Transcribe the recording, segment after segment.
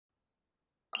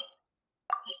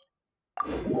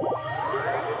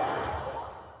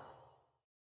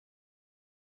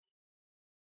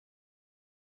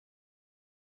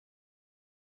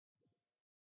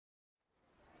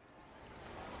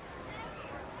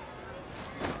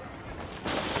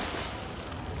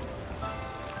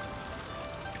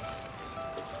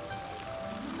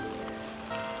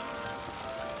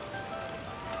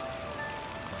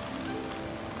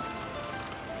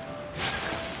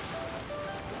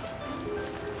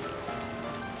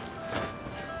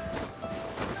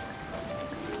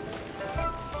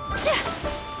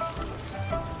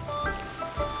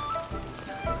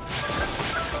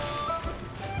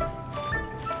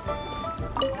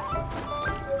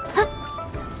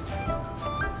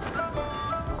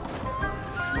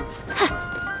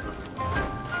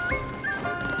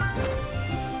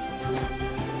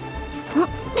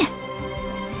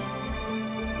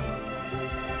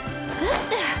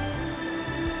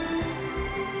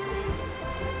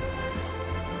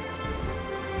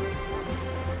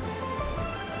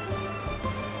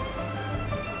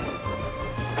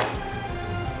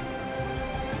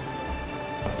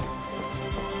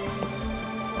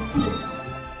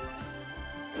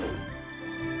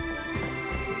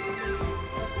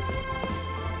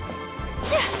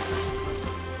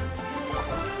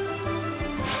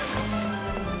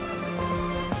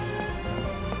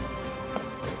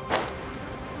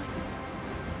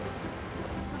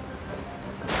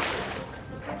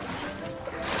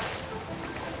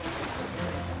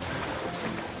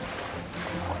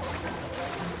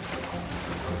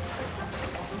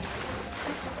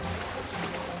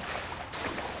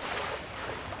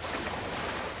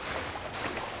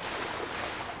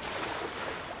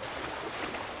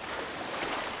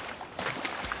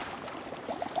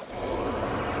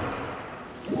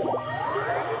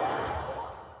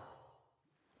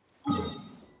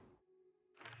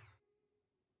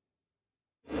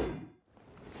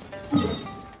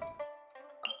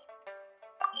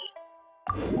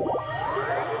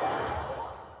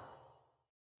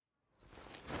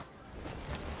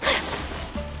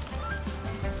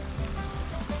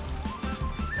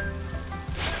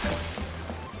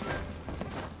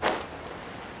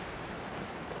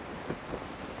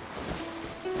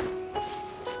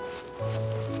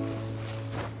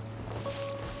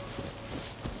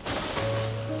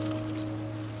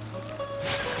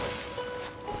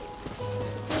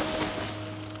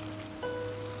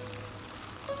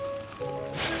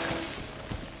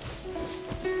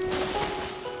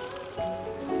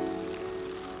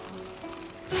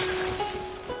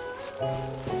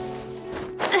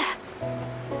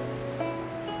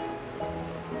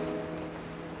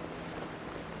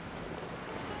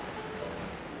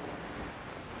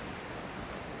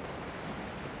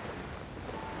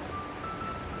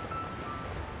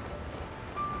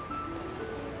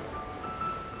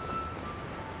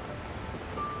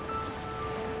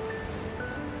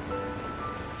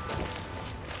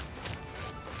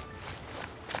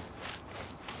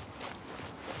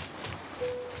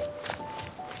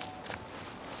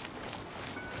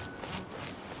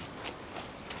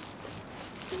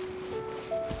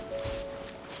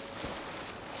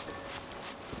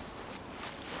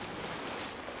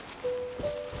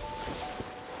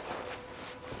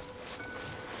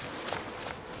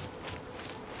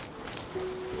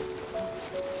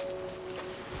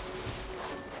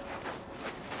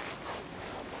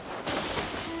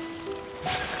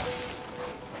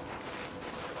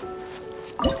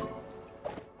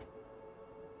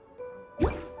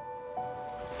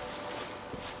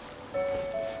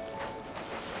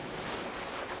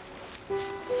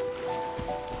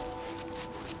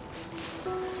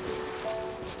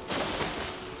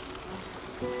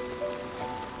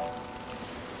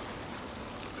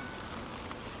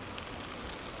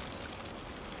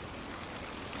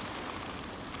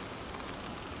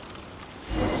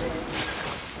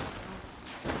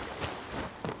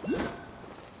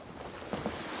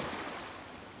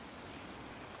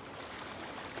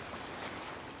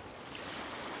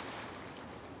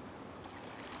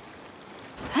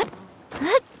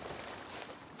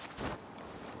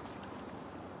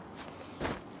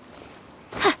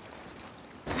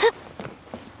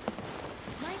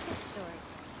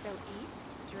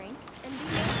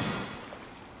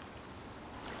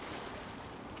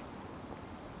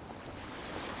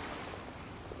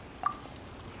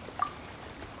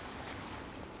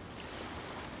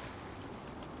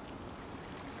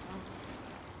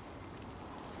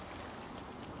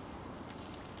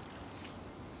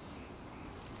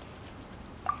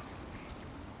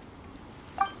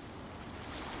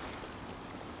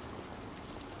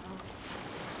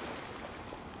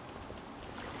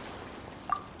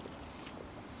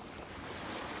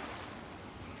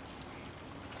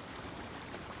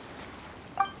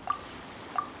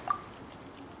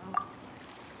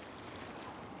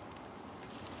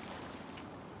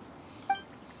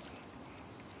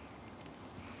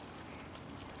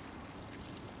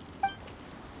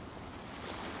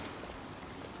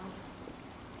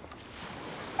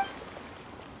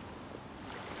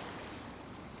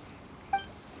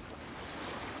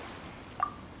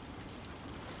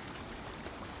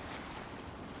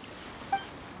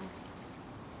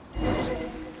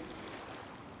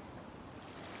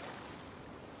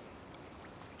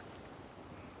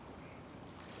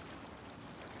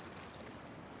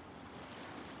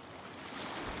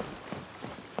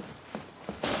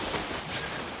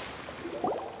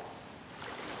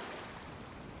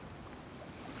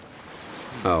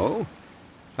Oh?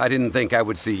 I didn't think I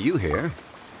would see you here.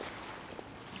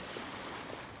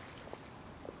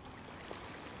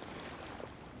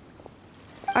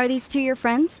 Are these two your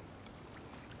friends?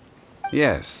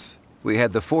 Yes. We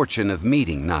had the fortune of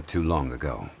meeting not too long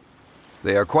ago.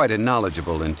 They are quite a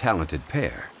knowledgeable and talented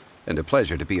pair, and a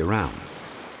pleasure to be around.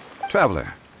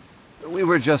 Traveler, we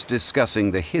were just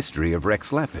discussing the history of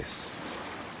Rex Lapis.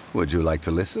 Would you like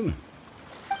to listen?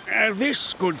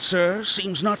 This, good sir,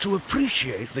 seems not to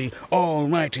appreciate the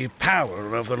almighty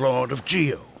power of the Lord of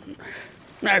Geo.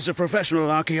 As a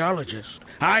professional archaeologist,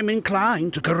 I'm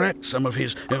inclined to correct some of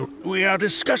his... we are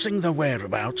discussing the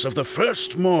whereabouts of the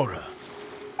first Mora.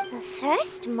 The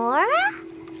first Mora?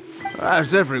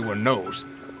 As everyone knows,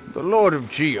 the Lord of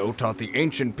Geo taught the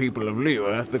ancient people of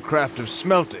Liyue the craft of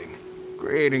smelting,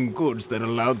 creating goods that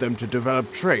allowed them to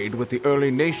develop trade with the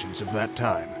early nations of that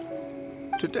time.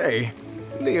 Today,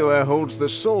 Liyue holds the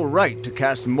sole right to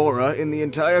cast Mora in the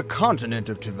entire continent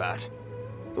of Teyvat.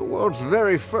 The world's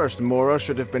very first Mora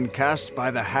should have been cast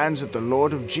by the hands of the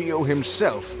Lord of Geo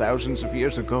himself thousands of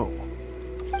years ago.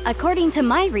 According to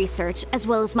my research, as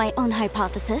well as my own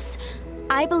hypothesis,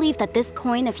 I believe that this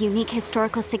coin of unique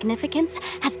historical significance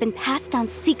has been passed down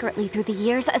secretly through the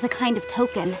years as a kind of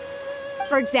token.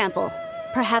 For example,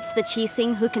 perhaps the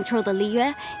Qixing who control the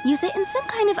Liyue use it in some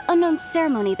kind of unknown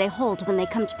ceremony they hold when they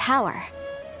come to power.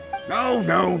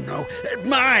 No.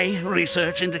 My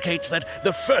research indicates that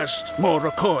the first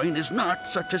Mora coin is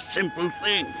not such a simple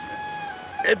thing.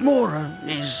 Mora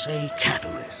is a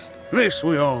catalyst. This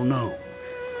we all know.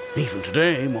 Even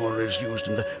today, Mora is used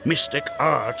in the mystic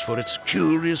arts for its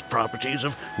curious properties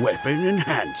of weapon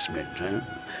enhancement.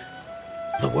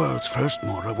 The world's first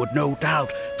Mora would no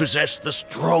doubt possess the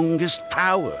strongest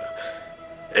power.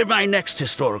 My next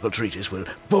historical treatise will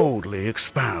boldly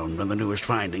expound on the newest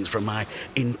findings from my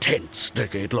intense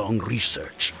decade-long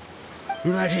research.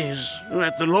 That is,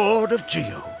 that the Lord of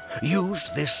Geo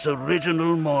used this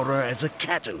original Mora as a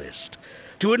catalyst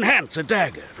to enhance a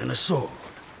dagger and a sword.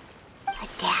 A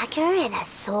dagger and a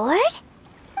sword?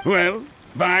 Well,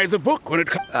 by the book when it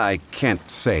comes... I can't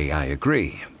say I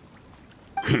agree.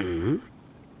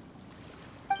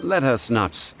 Let us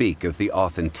not speak of the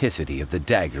authenticity of the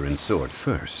dagger and sword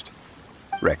first.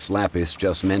 Rex Lapis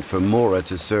just meant for Mora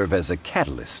to serve as a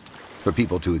catalyst, for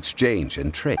people to exchange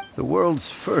and trade. The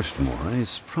world's first Mora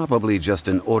is probably just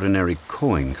an ordinary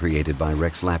coin created by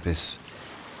Rex Lapis.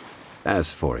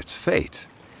 As for its fate,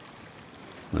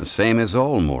 the same as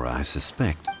all Mora, I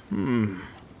suspect.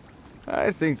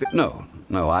 I think that...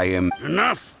 No, I am...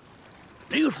 Enough!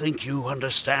 Do you think you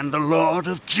understand the Lord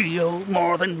of Geo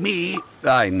more than me?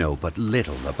 I know but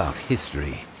little about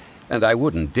history, and I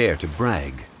wouldn't dare to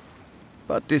brag.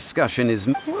 But discussion is...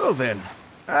 Well then,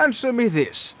 answer me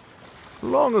this.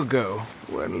 Long ago,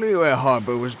 when Liyue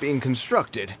Harbor was being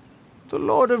constructed, the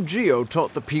Lord of Geo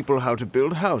taught the people how to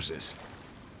build houses.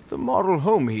 The model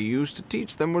home he used to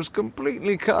teach them was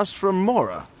completely cast from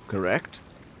Mora, correct?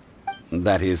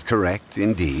 That is correct,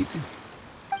 indeed.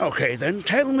 Okay, then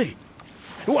tell me.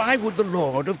 Why would the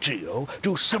Lord of Geo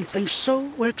do something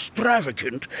so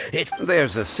extravagant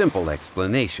There's a simple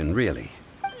explanation, really.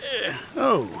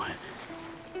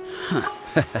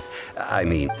 I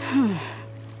mean...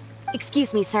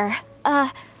 Excuse me, sir.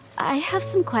 I have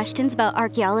some questions about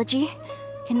archaeology.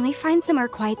 Can we find somewhere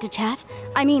quiet to chat?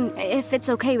 I mean, if it's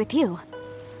okay with you.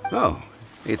 Oh,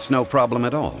 it's no problem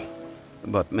at all.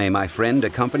 But may my friend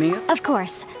accompany you? Of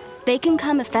course. They can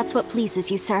come if that's what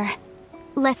pleases you, sir.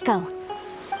 Let's go.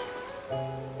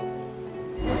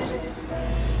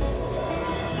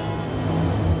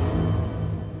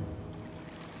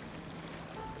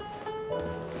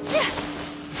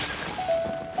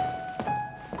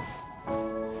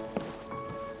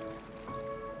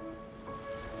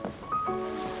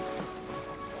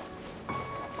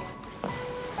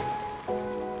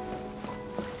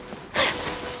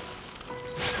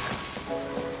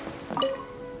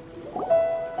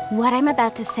 What I'm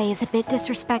about to say is a bit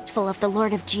disrespectful of the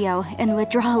Lord of Geo and would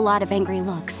draw a lot of angry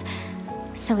looks.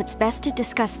 So it's best to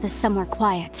discuss this somewhere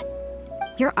quiet.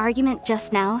 Your argument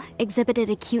just now exhibited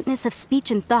acuteness of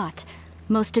speech and thought.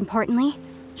 Most importantly,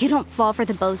 you don't fall for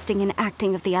the boasting and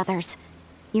acting of the others.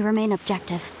 You remain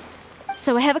objective.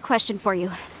 So I have a question for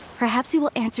you. Perhaps you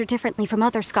will answer differently from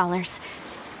other scholars.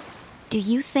 Do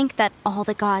you think that all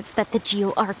the gods that the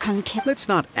Geo Archon kill— Let's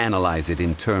not analyze it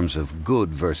in terms of good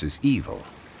versus evil.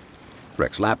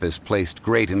 Rex Lapis placed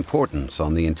great importance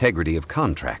on the integrity of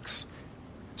contracts.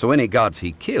 So any gods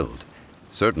he killed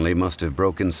certainly must have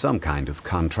broken some kind of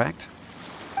contract.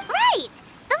 Right!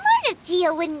 The Lord of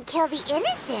Geo wouldn't kill the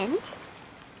innocent.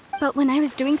 But when I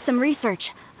was doing some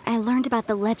research, I learned about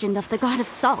the legend of the god of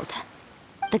salt.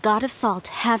 The god of salt,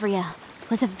 Havria,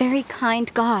 was a very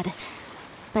kind god,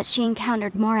 but she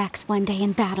encountered Morax one day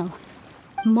in battle.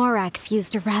 Morax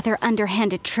used a rather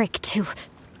underhanded trick to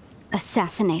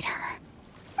assassinate her.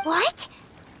 What?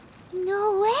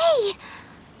 No way!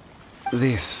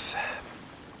 This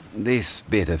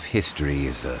bit of history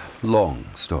is a long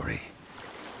story.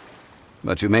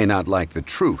 But you may not like the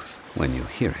truth when you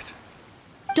hear it.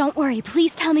 Don't worry,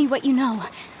 please tell me what you know.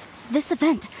 This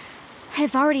event,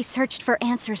 I've already searched for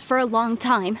answers for a long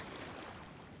time.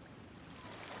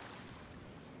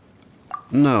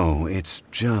 No, it's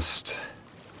just...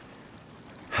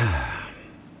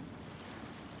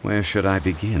 Where should I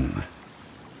begin?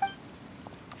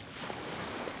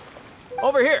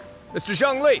 Over here, Mr.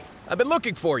 ZhongLi. I've been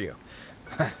looking for you.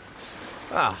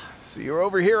 So you're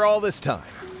over here all this time.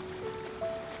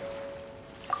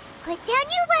 Put down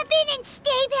your weapon and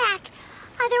stay back.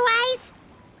 Otherwise,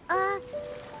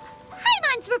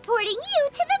 Paimon's reporting you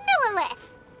to the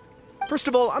Millilith. First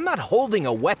of all, I'm not holding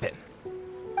a weapon.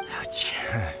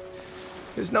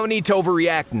 There's no need to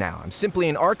overreact now. I'm simply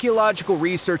an archaeological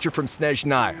researcher from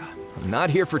Snezhnaya. I'm not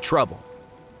here for trouble.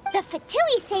 The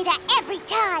Fatui say that every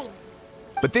time.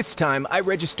 But this time, I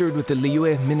registered with the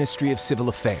Liyue Ministry of Civil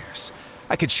Affairs.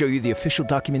 I could show you the official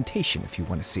documentation if you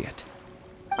want to see it.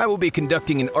 I will be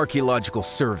conducting an archaeological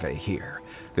survey here,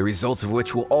 the results of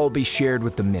which will all be shared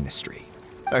with the ministry.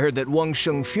 I heard that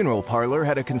Wangsheng Funeral Parlor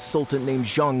had a consultant named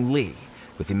ZhongLi,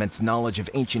 with immense knowledge of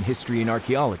ancient history and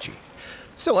archaeology.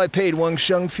 So I paid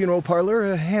Wangsheng Funeral Parlor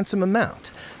a handsome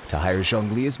amount to hire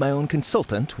ZhongLi as my own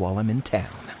consultant while I'm in town.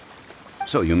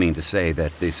 So you mean to say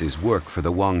that this is work for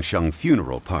the Wangsheng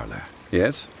Funeral Parlor,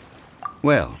 yes?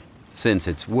 Well, since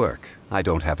it's work, I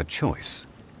don't have a choice.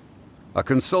 A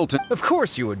consultant... Of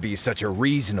course you would be such a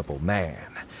reasonable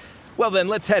man. Well then,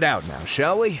 let's head out now,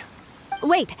 shall we?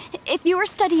 Wait, if you are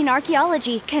studying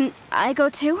archaeology, can I go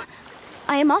too?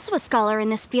 I am also a scholar in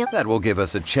this field. That will give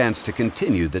us a chance to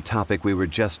continue the topic we were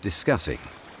just discussing.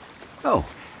 Oh,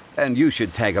 and you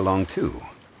should tag along too.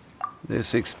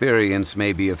 This experience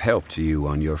may be of help to you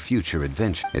on your future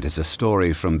adventure. It is a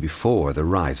story from before the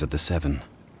rise of the Seven.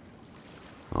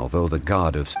 Although the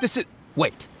god of...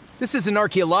 Wait. This is an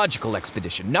archaeological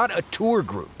expedition, not a tour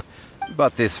group.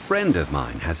 But this friend of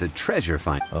mine has a treasure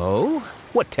find... Oh?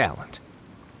 What talent?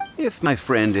 If my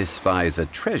friend espies a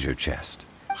treasure chest...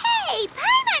 Hey,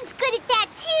 Paimon's good at that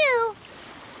too!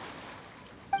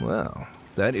 Well,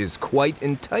 that is quite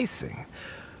enticing.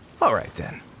 All right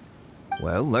then.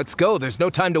 Well, let's go. There's no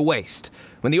time to waste.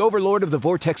 When the Overlord of the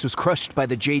Vortex was crushed by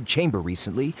the Jade Chamber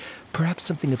recently, perhaps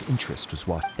something of interest was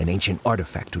what? An ancient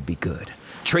artifact would be good.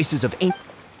 Traces of ancient...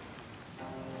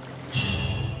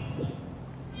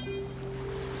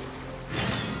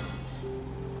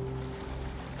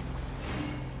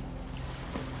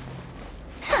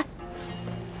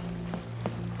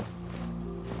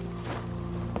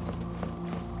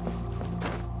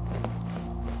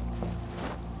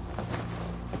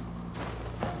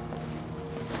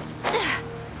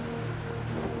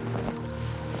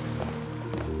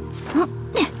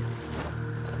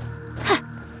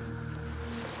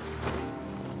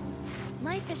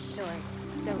 Life is short,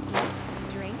 so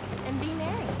eat, drink, and be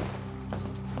merry.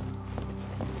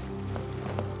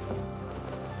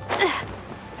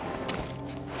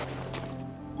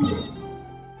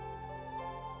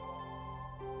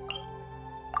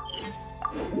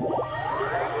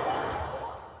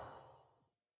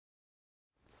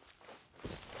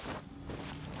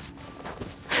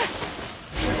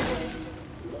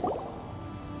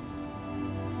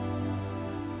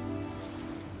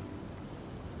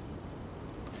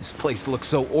 This place looks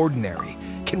so ordinary.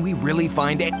 Can we really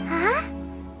find it? Huh?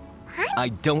 I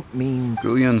don't mean...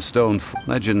 Guyan Stone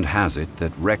legend has it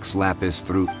that Rex Lapis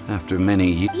threw after many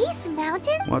years. These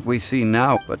mountains? What we see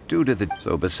now, but due to the...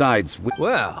 So besides...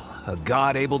 Well, a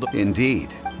god able to...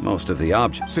 Indeed, most of the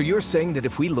objects... So you're saying that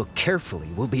if we look carefully,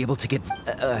 we'll be able to get...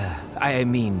 I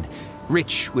mean,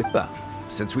 rich with... Well,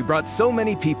 since we brought so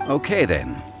many people... Okay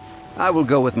then. I will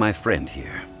go with my friend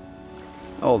here.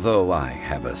 Although I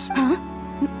have a... Huh?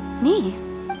 Me?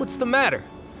 What's the matter?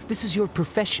 This is your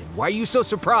profession. Why are you so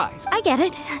surprised? I get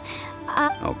it.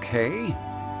 Okay.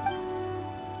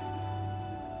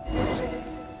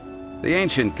 The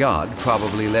ancient god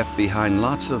probably left behind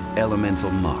lots of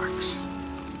elemental marks.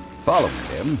 Following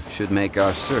them should make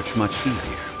our search much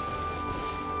easier.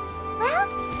 Well,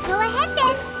 go ahead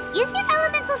then. Use your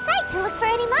elemental sight to look for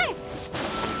any marks.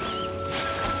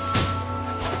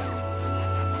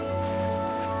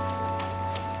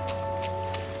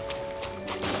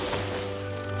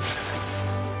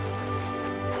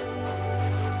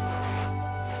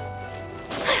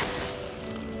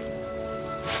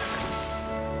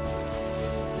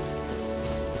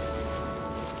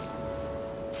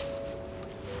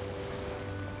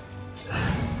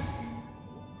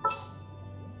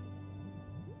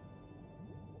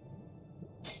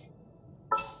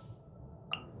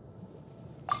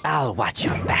 I'll watch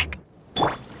your back.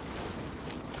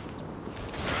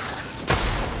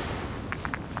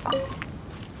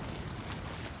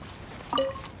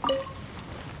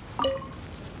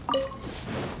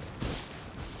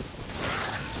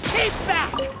 Keep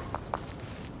back!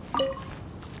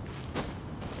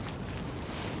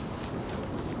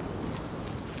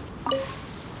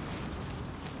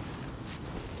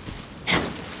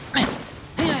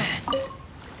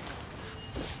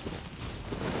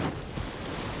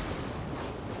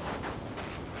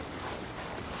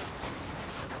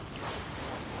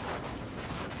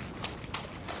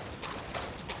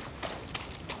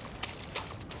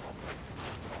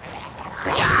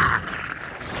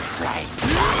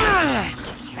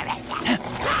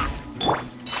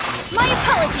 My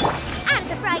apologies! Out of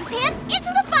the frying pan,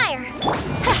 into the fire!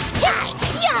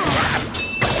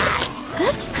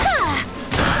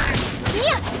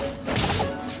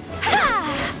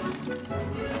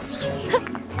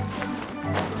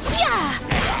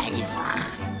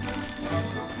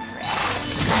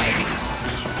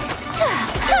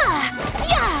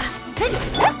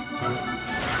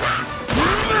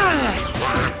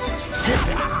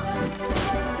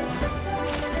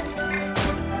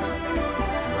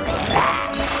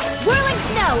 Whirling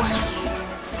snow!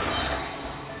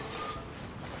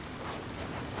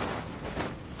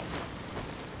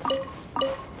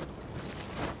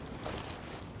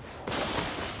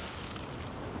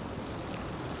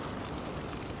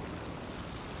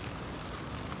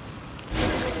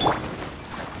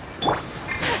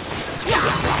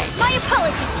 My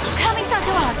apologies! Coming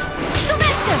Sato out!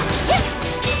 Sumetsu!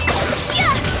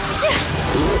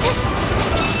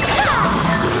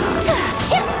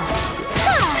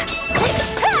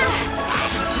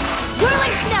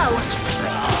 Whirling snow!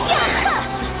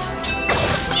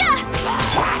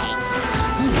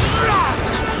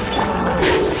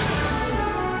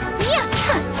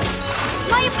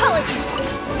 My apologies!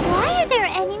 Why are there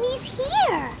enemies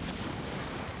here?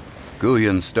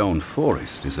 Guyan Stone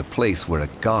Forest is a place where a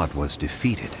god was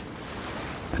defeated,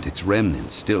 and its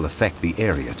remnants still affect the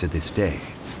area to this day.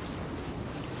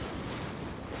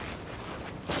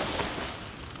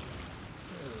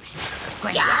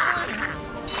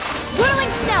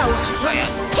 Whirling snow!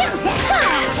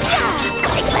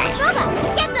 Bubba,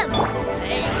 get them!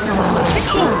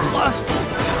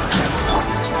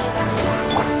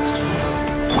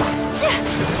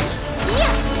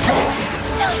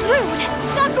 So rude!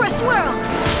 Sakura swirl!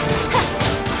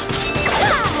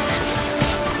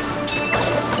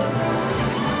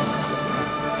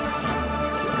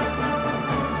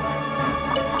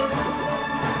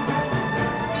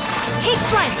 Take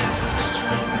flight!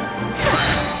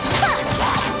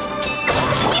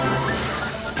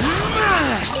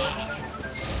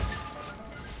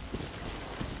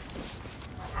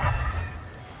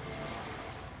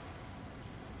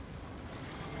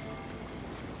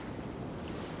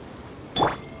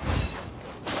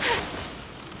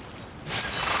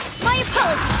 My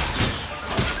apologies!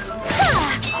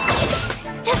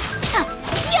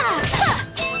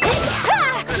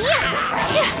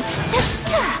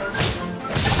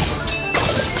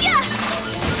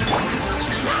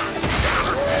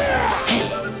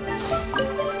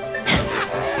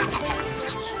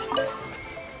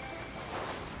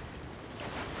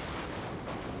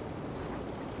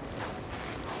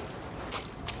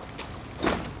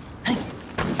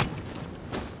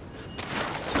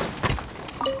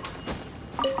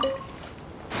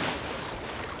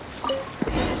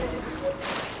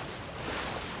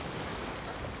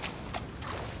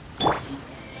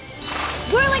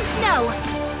 Whirling snow!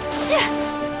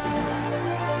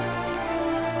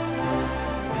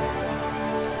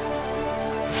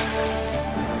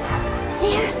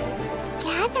 They're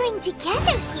gathering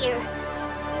together here.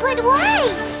 But why?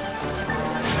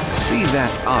 See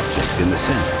that object in the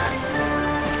center?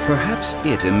 Perhaps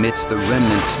it emits the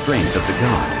remnant strength of the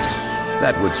god.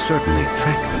 That would certainly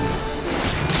attract them.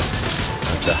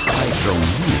 But the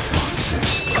hydromimic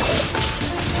monsters...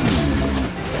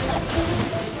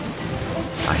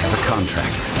 I have a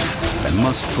contract. I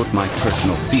must put my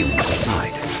personal feelings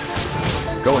aside.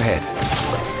 Go ahead.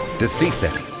 Defeat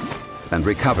them and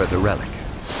recover the relic.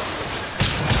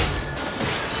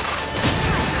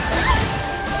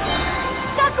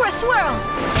 Sakura swirl!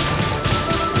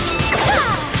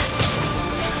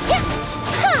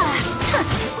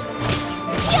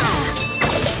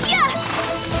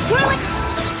 Whirling...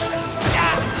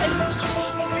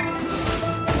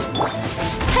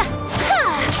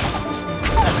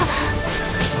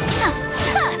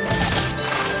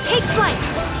 Take flight!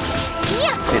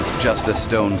 It's just a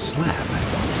stone slab,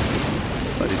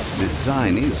 but its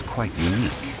design is quite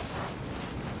unique.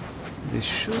 This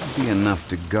should be enough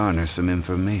to garner some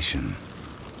information.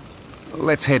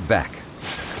 Let's head back.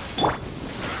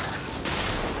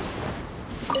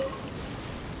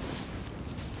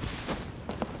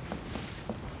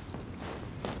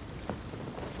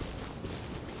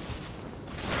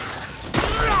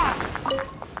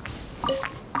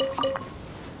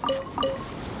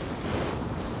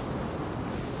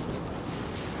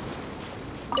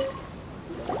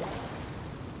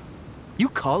 You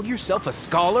call yourself a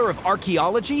scholar of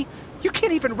archaeology? You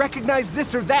can't even recognize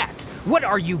this or that. What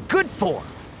are you good for?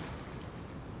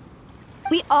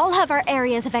 We all have our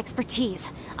areas of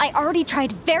expertise. I already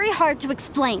tried very hard to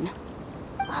explain.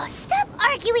 Oh, stop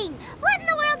arguing! What in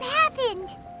the world happened?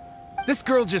 This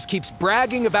girl just keeps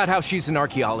bragging about how she's an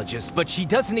archaeologist, but she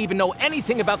doesn't even know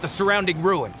anything about the surrounding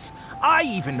ruins. I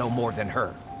even know more than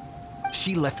her.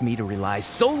 She left me to rely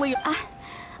solely on...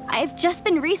 I've just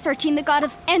been researching the god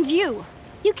of... And you!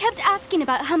 You kept asking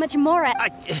about how much Mora...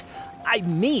 I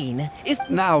mean, is...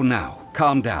 Now,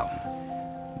 calm down.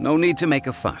 No need to make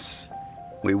a fuss.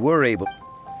 We were able...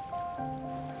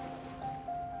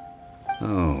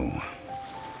 Oh,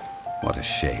 what a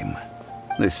shame.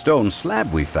 This stone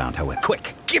slab we found, however...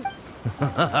 Quick, give...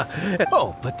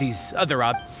 Oh, but these other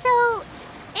So,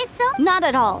 it's all... Not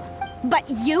at all. But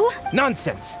you?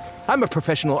 Nonsense! I'm a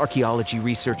professional archaeology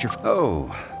researcher.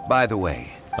 Oh, by the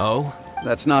way... Oh?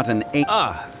 That's not an...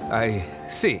 I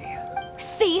see.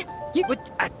 See? You...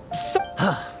 What?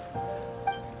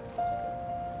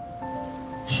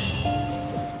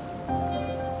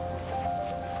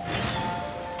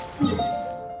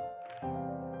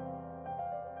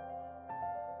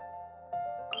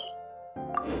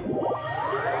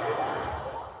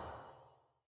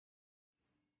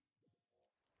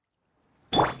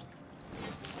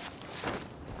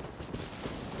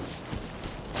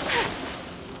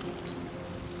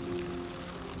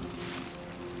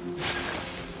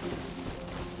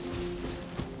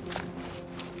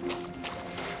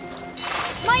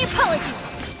 My apologies!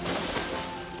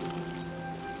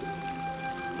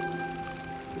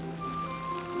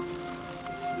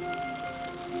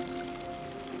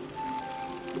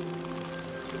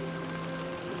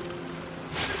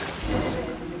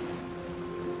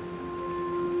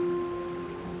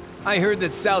 I heard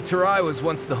that Terrae was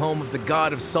once the home of the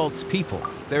god of Salt's people.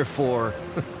 Therefore,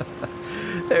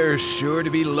 there's sure to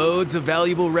be loads of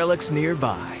valuable relics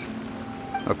nearby.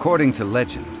 According to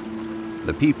legend,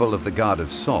 the people of the god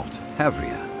of Salt,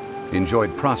 Havria,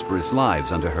 enjoyed prosperous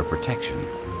lives under her protection.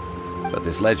 But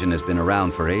this legend has been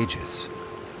around for ages.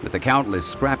 With the countless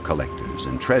scrap collectors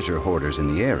and treasure hoarders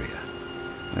in the area,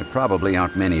 there probably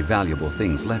aren't many valuable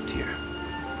things left here.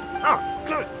 Oh,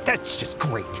 good. That's just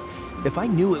great. If I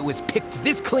knew it was picked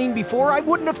this clean before, I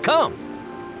wouldn't have come.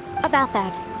 About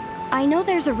that, I know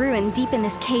there's a ruin deep in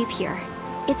this cave here.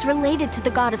 It's related to the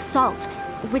god of Salt,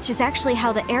 which is actually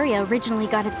how the area originally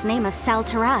got its name of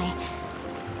Terrae.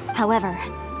 However,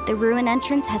 the ruin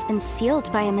entrance has been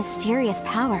sealed by a mysterious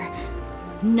power.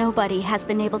 Nobody has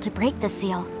been able to break the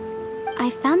seal. I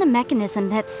found a mechanism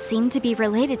that seemed to be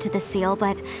related to the seal,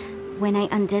 but when I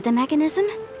undid the mechanism,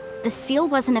 the seal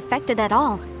wasn't affected at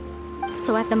all.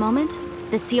 So at the moment,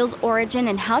 the seal's origin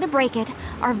and how to break it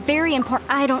are very important.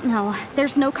 I don't know.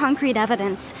 There's no concrete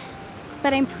evidence.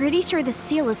 But I'm pretty sure the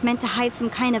seal is meant to hide some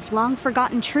kind of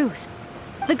long-forgotten truth.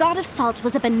 The god of Salt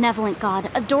was a benevolent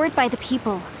god, adored by the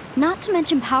people, not to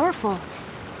mention powerful.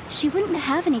 She wouldn't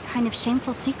have any kind of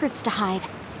shameful secrets to hide.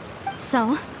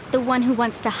 So, the one who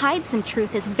wants to hide some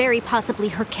truth is very possibly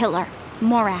her killer,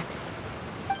 Morax.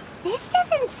 This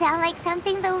doesn't sound like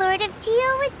something the Lord of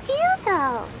Geo would do,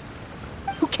 though.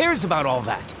 Who cares about all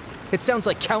that? It sounds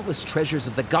like countless treasures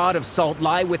of the god of Salt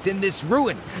lie within this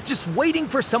ruin, just waiting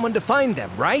for someone to find them,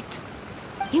 right?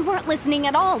 You weren't listening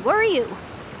at all, were you?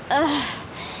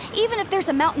 Even if there's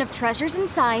a mountain of treasures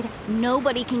inside,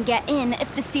 nobody can get in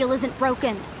if the seal isn't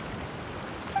broken.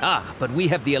 Ah, but we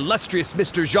have the illustrious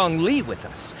Mr. ZhongLi with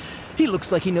us. He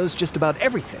looks like he knows just about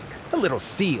everything. A little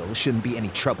seal shouldn't be any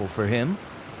trouble for him.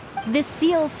 This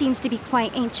seal seems to be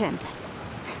quite ancient.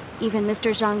 Even Mr.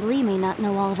 ZhongLi may not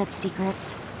know all of its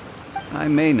secrets. I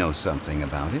may know something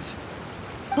about it.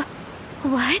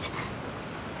 What?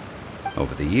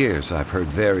 Over the years, I've heard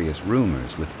various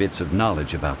rumors with bits of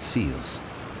knowledge about seals.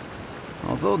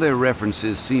 Although their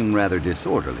references seem rather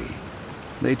disorderly,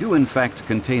 they do in fact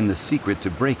contain the secret to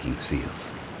breaking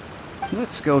seals.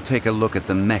 Let's go take a look at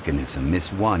the mechanism Miss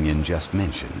Wanyan just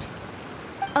mentioned.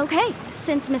 Okay,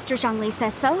 since Mr. ZhongLi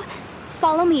says so,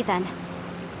 follow me then.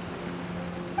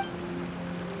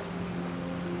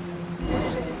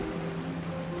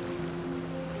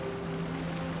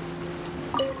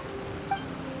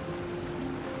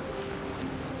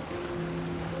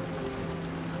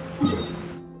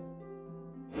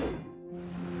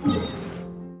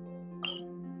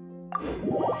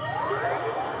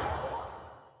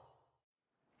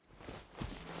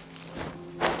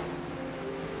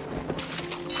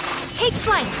 Take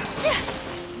flight!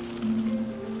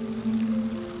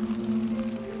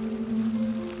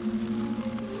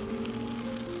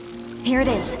 Here it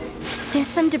is. There's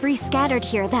some debris scattered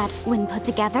here that, when put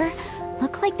together,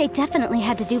 look like they definitely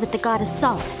had to do with the god of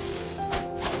salt.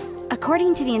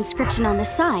 According to the inscription on the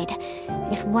side,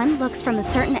 if one looks from a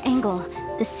certain angle,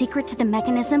 the secret to the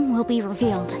mechanism will be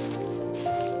revealed.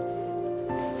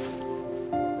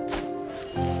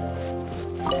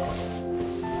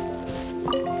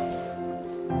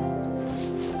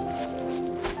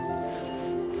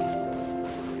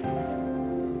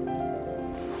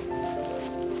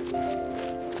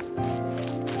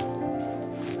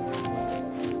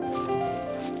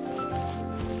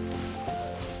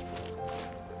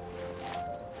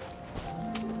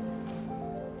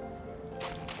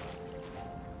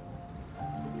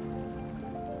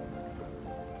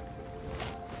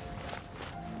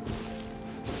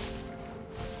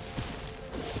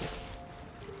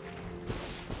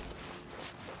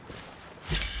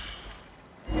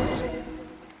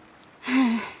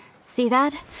 See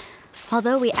that?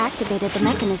 Although we activated the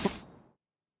mechanism.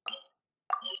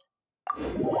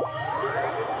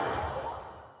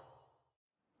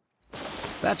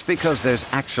 That's because there's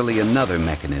actually another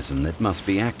mechanism that must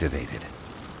be activated.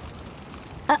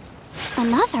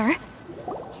 Another?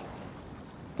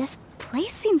 This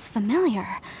place seems familiar.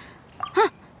 Huh,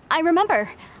 I remember.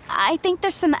 I think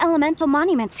there's some elemental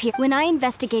monuments here. When I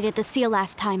investigated the seal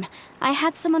last time, I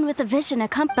had someone with a vision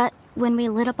but when we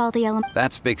lit up all the elements...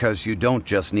 That's because you don't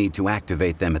just need to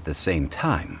activate them at the same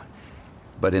time,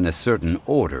 but in a certain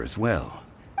order as well.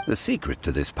 The secret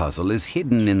to this puzzle is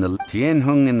hidden in the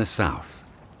Tianheng in the south,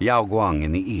 Yaoguang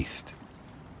in the east,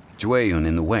 Jueyun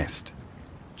in the west,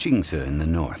 Qingce in the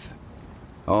north.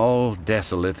 All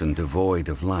desolate and devoid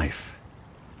of life.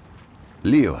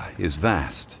 Liyue is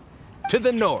vast. To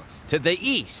the north, to the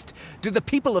east. Do the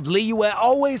people of Liyue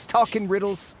always talk in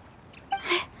riddles?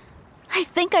 I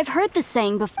think I've heard this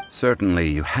saying before. Certainly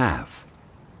you have.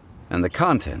 And the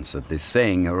contents of this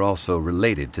saying are also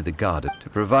related to the god to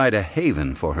provide a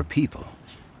haven for her people,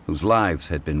 whose lives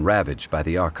had been ravaged by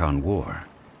the Archon War.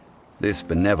 This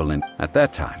benevolent, at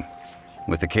that time,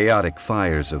 with the chaotic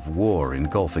fires of war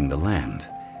engulfing the land,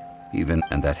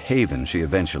 and that haven she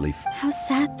eventually... How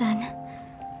sad then.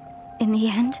 In the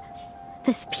end,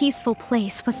 this peaceful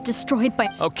place was destroyed by...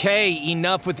 Okay,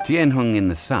 enough with... Tianheng in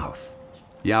the south,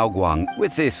 Yaoguang.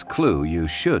 With this clue, you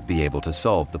should be able to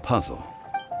solve the puzzle.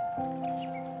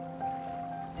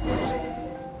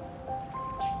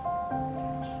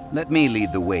 Let me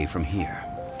lead the way from here.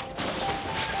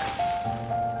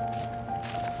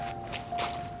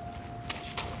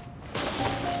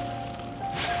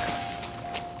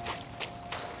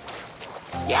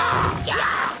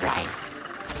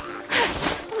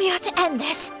 We ought to end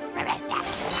this.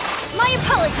 My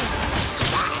apologies.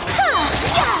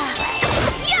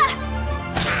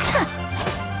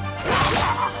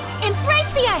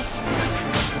 Embrace the ice.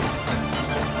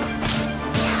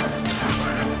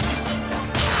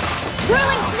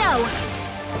 Whirling snow.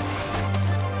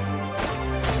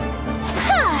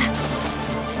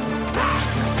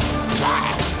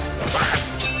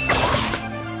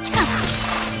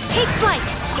 Take flight.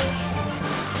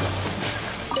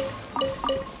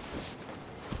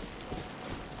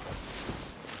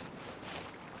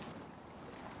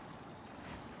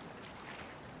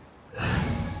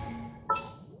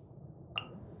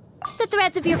 The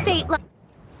threads of your fate lie.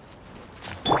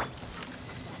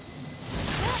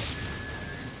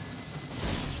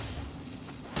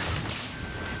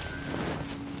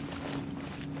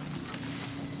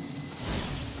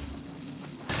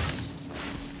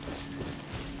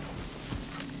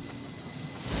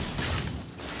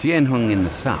 Tianheng in the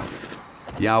south,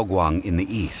 Yaoguang in the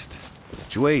east,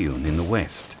 Jueyun in the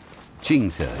west,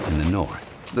 Qingce in the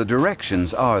north. The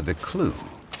directions are the clue.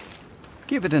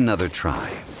 Give it another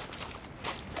try.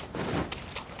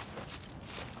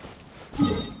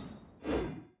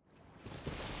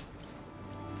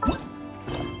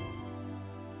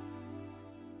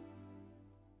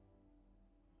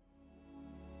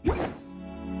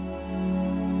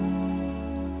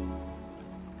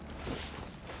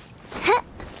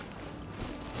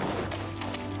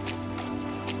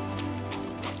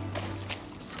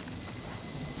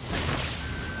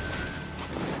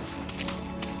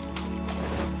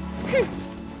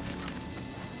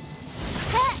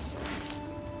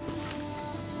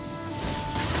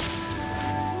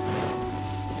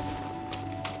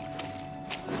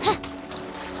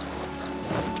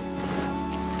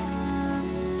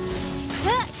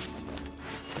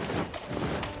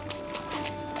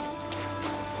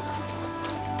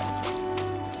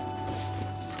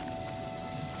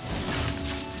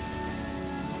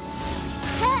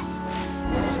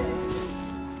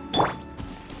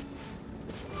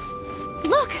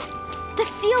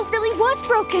 was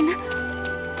broken!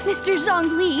 Mr.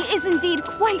 ZhongLi is indeed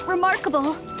quite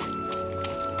remarkable.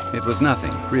 It was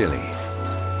nothing, really.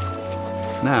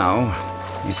 Now,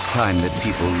 it's time that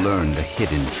people learn the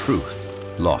hidden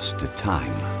truth lost to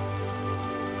time.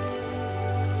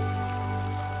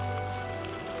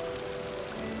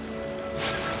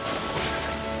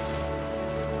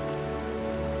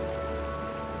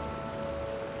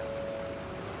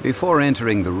 Before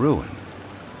entering the ruin,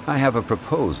 I have a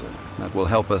proposal that will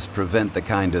help us prevent the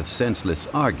kind of senseless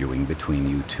arguing between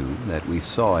you two that we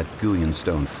saw at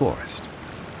Guyanstone Forest.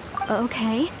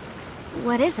 Okay.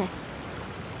 What is it?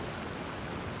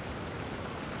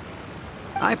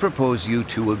 I propose you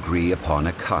two agree upon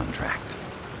a contract,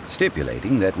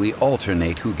 stipulating that we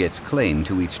alternate who gets claim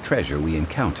to each treasure we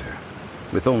encounter,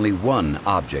 with only one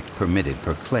object permitted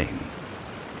per claim.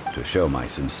 To show my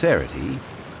sincerity,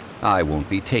 I won't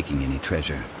be taking any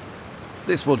treasure.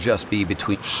 This will just be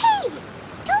between— Hey!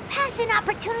 Don't pass an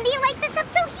opportunity like this up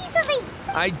so easily!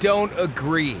 I don't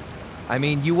agree. I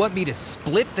mean, you want me to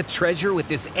split the treasure with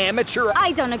this amateur?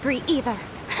 I don't agree either.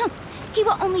 He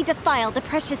will only defile the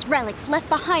precious relics left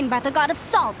behind by the God of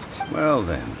Salt. Well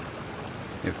then,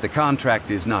 if the contract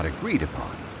is not agreed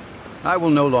upon, I will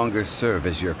no longer serve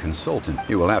as your consultant.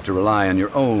 You will have to rely on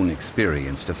your own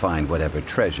experience to find whatever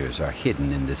treasures are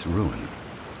hidden in this ruin,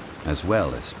 as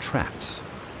well as traps.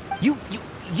 You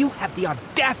have the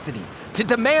audacity to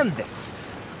demand this.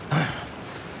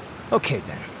 Okay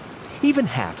then. Even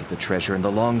half of the treasure in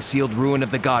the long-sealed ruin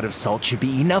of the God of Salt should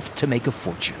be enough to make a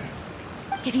fortune.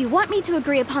 If you want me to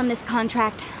agree upon this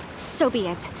contract, so be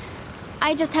it.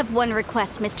 I just have one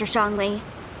request, Mr. ZhongLi.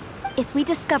 If we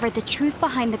discover the truth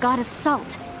behind the God of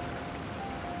Salt,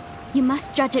 you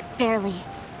must judge it fairly,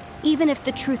 even if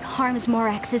the truth harms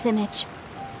Morax's image.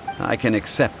 I can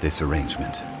accept this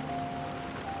arrangement.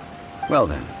 Well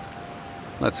then,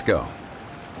 let's go.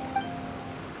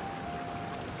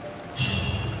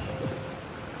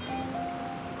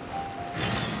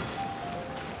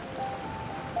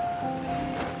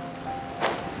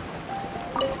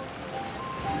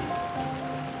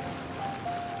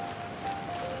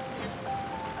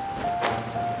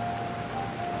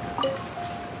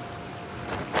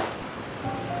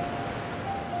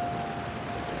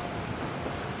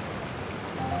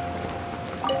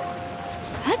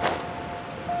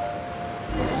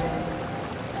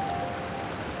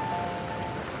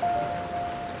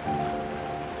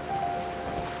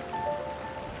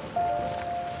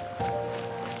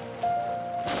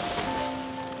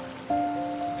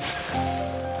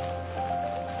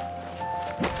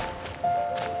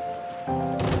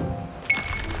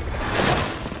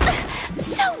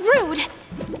 So rude!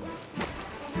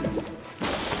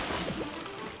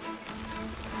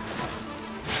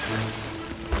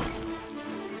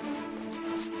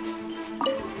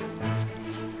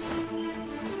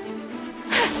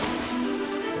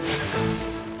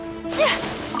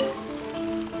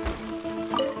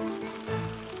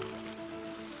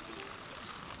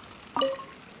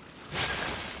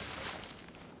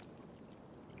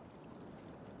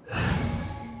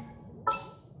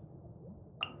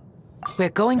 We're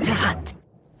going to hunt.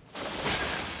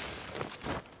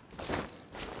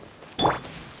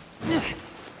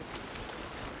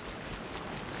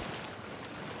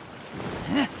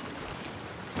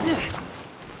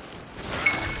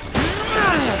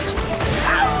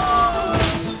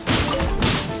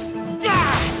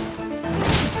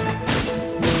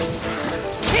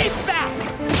 Keep back!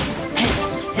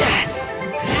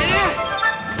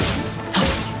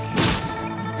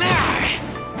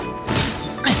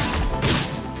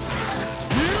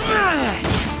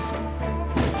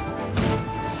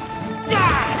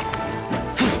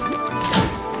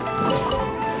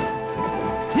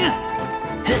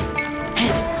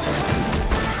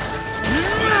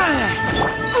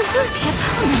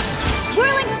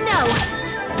 Whirling snow!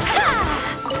 Ha!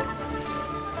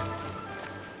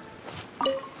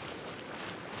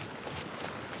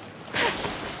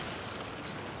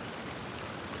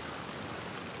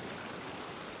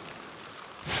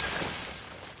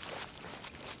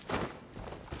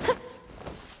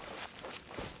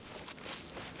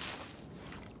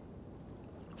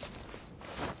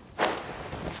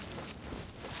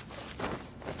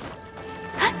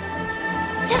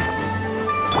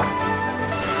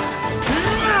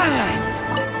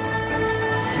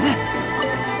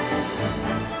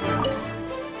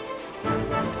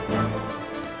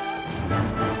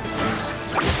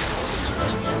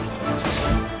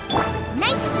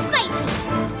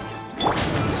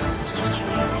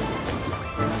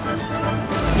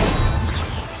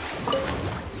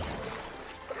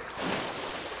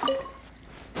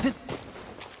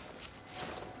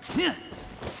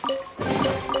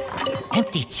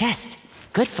 empty chest.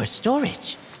 Good for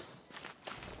storage.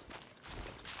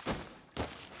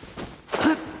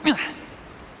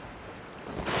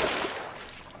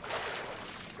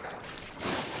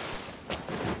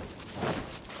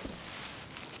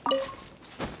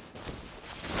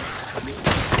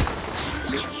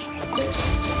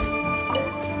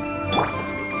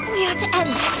 We ought to end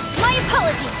this. My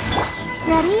apologies.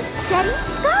 Ready, steady,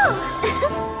 go!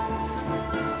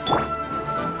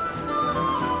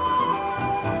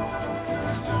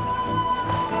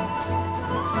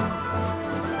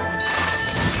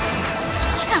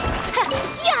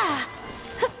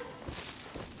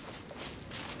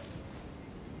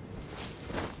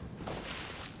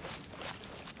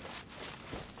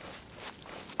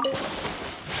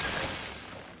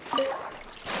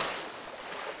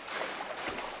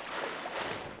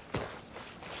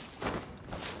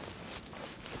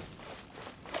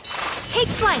 Take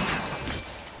flight!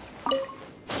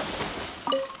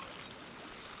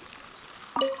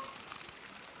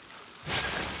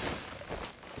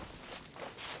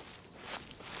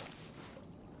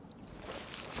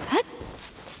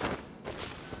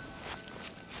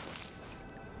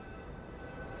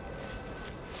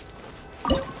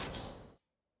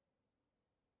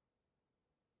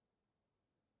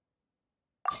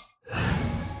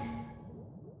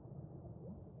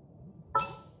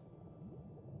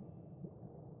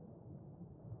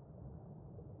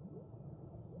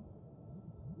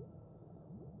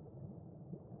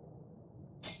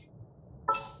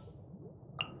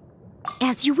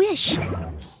 As you wish.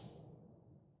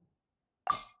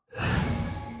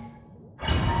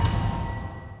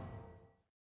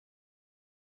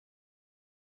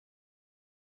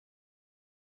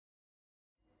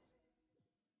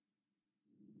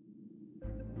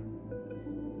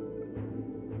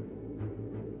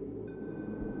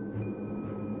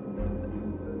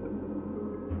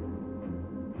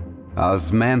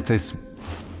 Osmanthus.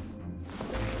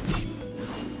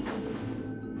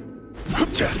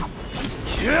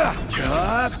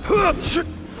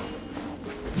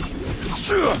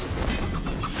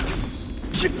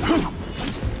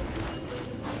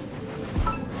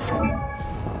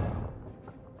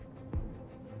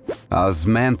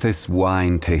 Osmanthus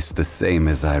wine tastes the same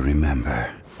as I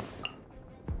remember.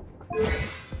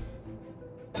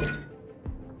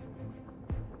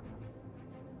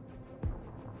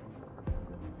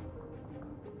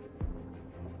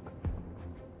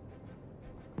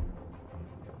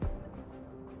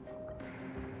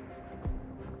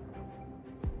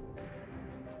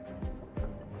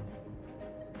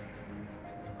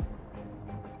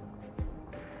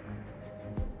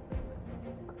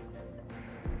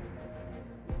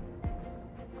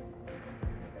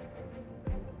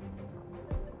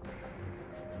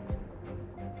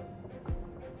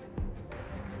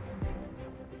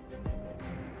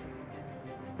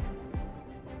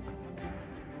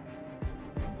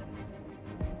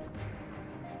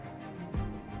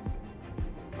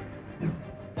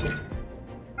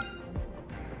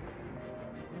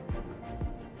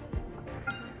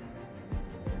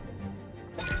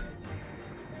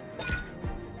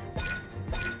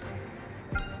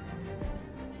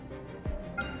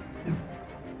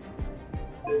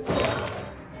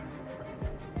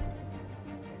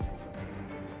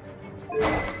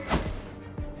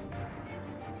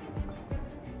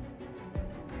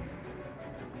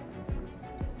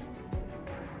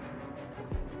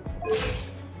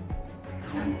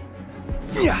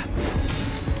 Yeah.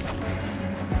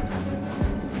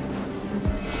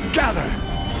 Gather.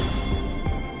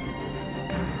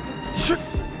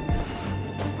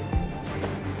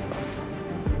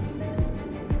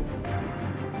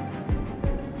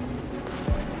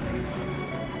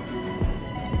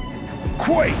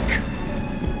 Quake.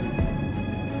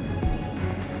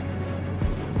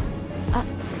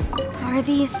 Are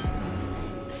these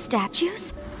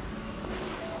statues?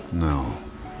 No.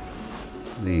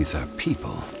 These are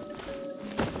people.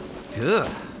 Duh.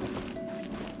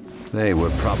 They were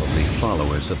probably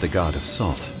followers of the god of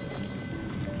salt.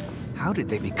 How did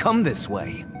they become this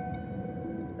way?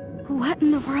 What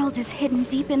in the world is hidden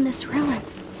deep in this ruin?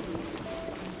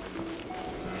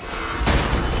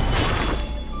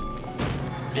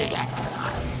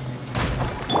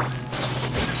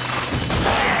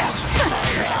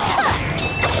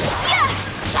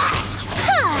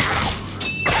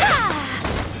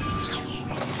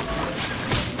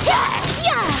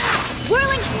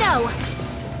 Whirling snow!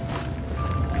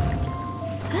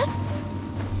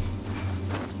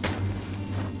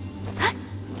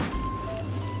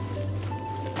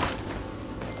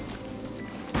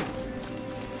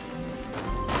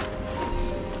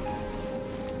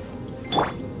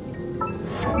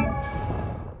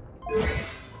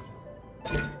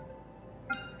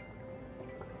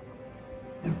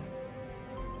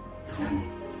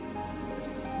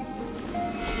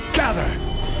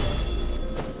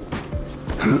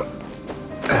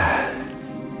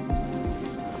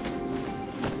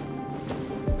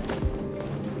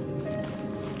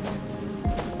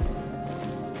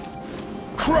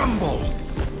 crumble!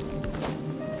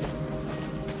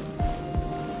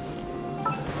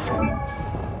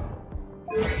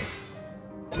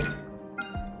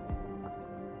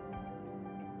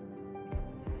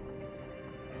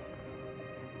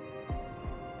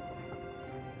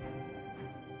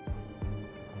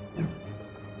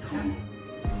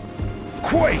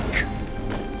 Quake!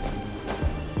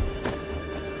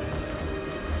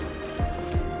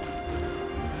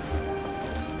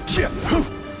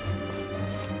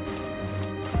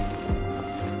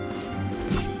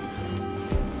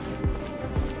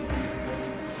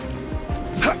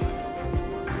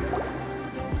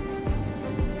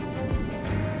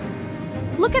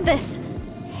 Look at this!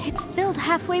 It's filled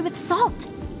halfway with salt.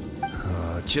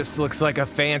 Just looks like a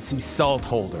fancy salt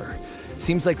holder.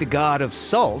 Seems like the god of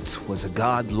salt was a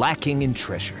god lacking in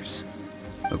treasures.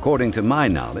 According to my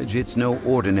knowledge, it's no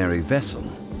ordinary vessel.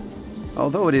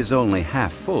 Although it is only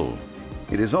half full,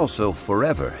 it is also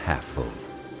forever half full.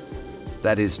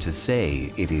 That is to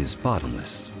say, it is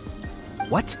bottomless.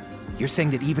 What? You're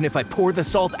saying that even if I pour the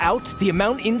salt out, the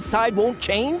amount inside won't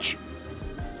change?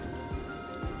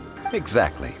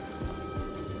 Exactly.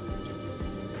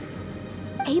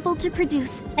 Able to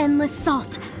produce endless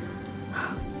salt.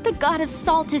 The god of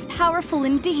salt is powerful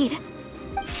indeed.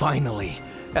 Finally,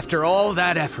 after all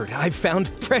that effort, I've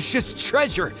found precious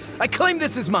treasure. I claim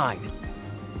this as mine.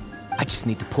 I just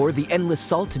need to pour the endless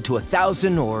salt into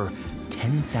 1,000 or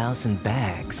 10,000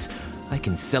 bags. I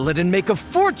can sell it and make a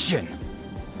fortune.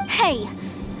 Hey,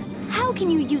 how can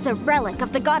you use a relic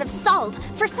of the god of salt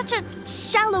for such a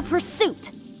shallow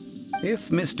pursuit? If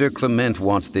Mr. Clement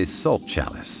wants this salt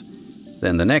chalice,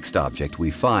 then the next object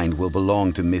we find will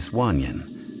belong to Miss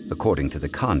Wanyan, according to the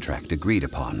contract agreed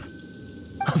upon.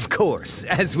 Of course,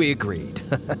 as we agreed.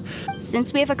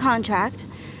 Since we have a contract...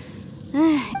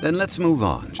 Then let's move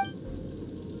on.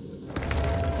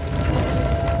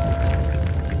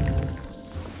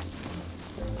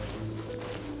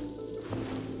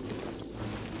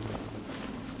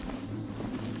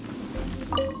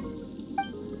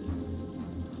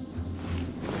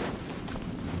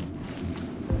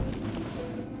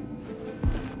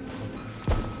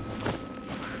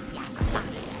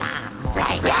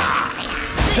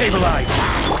 Stabilize!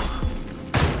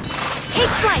 Take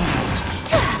flight!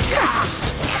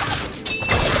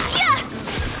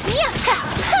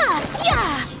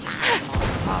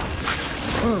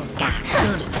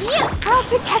 I'll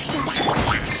protect us!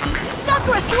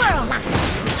 Sakura swirl!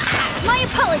 My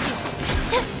apologies!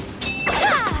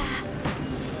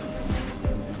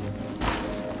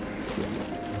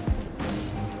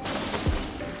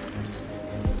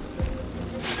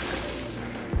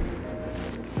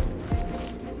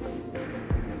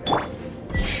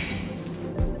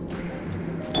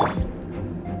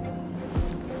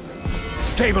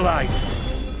 Stabilize!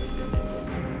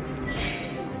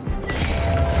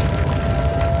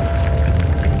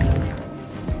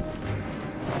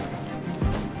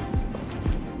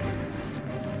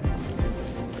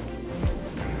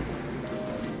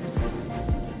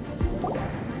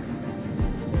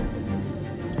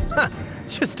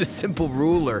 Just a simple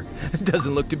ruler. It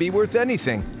doesn't look to be worth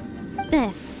anything.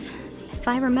 This, if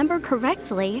I remember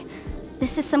correctly,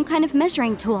 this is some kind of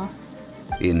measuring tool.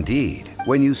 Indeed.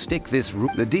 When you stick this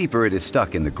the deeper it is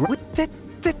stuck in the ground...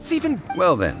 That's even...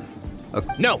 Well then.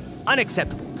 No,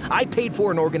 unacceptable. I paid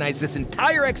for and organized this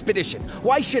entire expedition.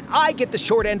 Why should I get the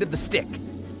short end of the stick?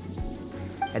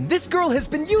 And this girl has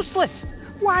been useless.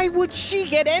 Why would she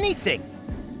get anything?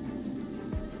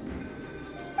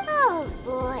 Oh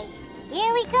boy,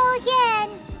 here we go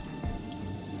again.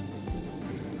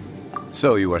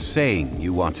 So you are saying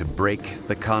you want to break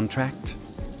the contract?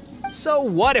 So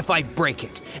what if I break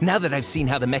it? Now that I've seen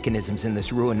how the mechanisms in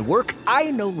this ruin work,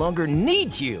 I no longer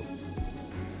need you.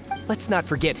 Let's not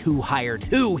forget who hired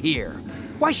who here.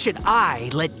 Why should I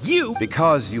let you—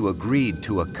 Because you agreed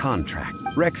to a contract.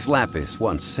 Rex Lapis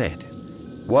once said,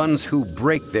 ones who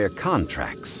break their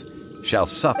contracts shall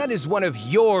suffer. That is one of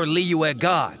your Liyue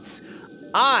gods.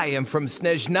 I am from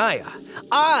Snezhnaya.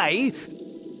 I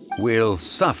will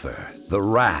suffer the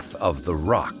wrath of the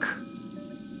rock.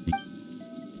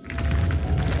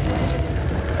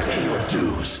 Pay your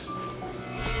dues.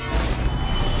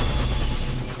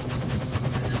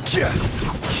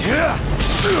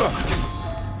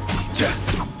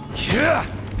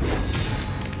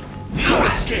 No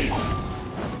escape.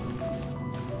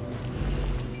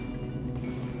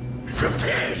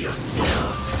 Prepare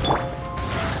yourself.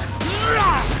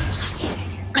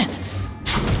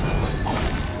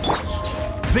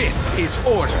 This is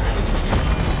order.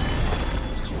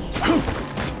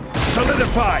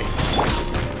 Solidify.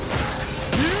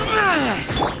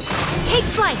 Take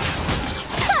flight!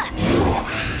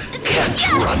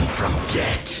 Can't run from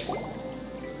death.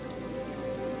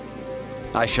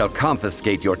 I shall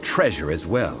confiscate your treasure as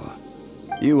well.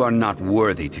 You are not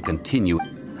worthy to continue.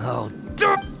 Oh,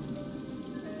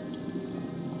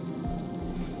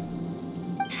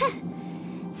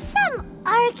 Some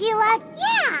archaeolog,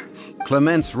 yeah.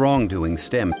 Clement's wrongdoing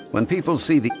stem. When people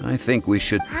see the... I think we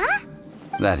should... Huh?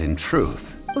 That in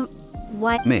truth.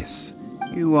 What? Miss,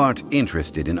 you aren't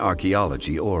interested in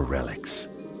archaeology or relics.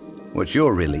 What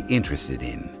you're really interested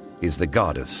in is the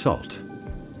god of salt.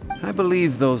 I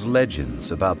believe those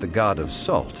legends about the god of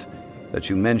salt that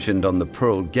you mentioned on the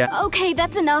Pearl Gap. Okay,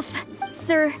 that's enough.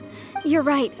 Sir, you're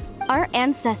right. Our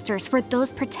ancestors were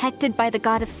those protected by the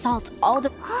god of salt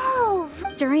Oh!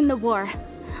 During the war,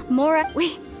 Mora,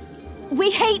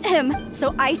 we hate him,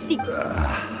 so I seek...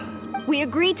 We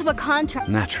agreed to a contract.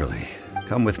 Naturally.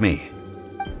 Come with me.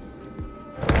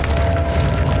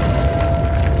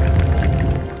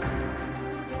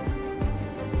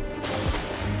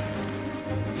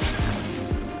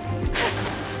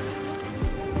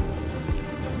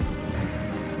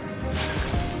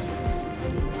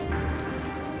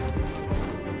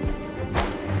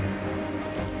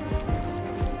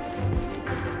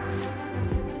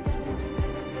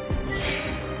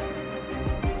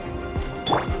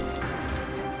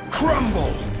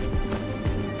 Crumble!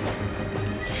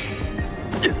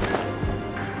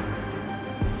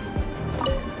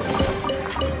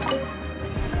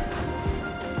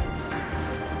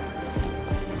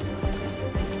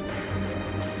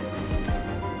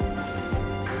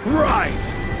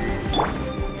 Rise!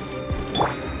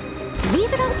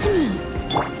 Leave it all to me.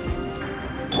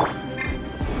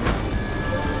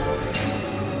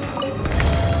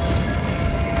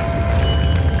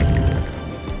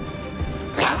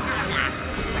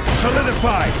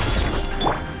 Solidified!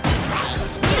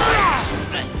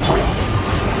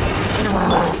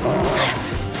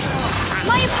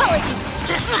 My apologies.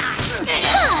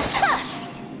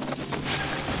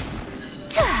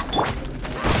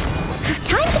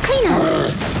 Time to clean up.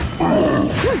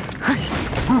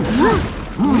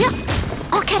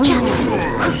 I'll catch up.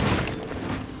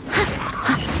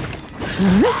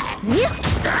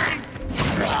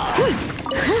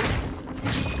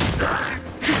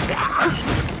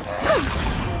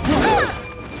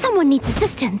 Someone needs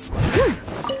assistance.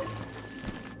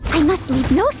 I must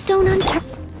leave no stone unturned.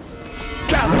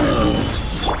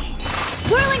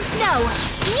 Whirling snow!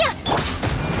 Yeah!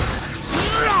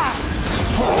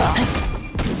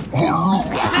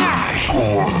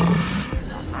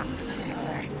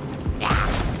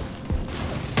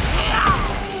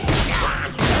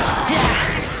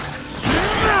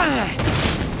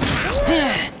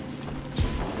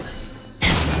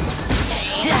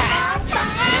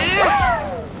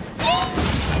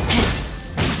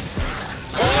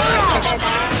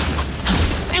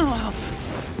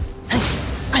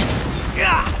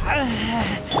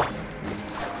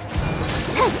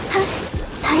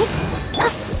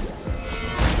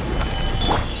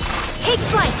 Take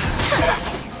flight!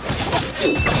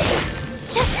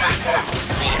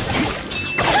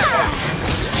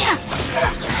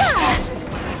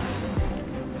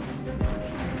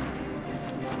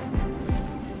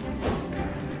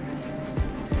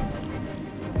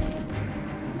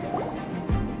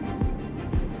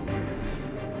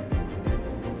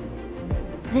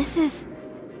 This is...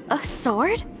 a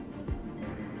sword?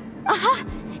 Aha!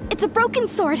 It's a broken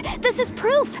sword! This is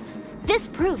proof! This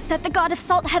proves that the god of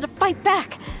salt had to fight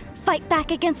back! Fight back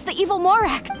against the evil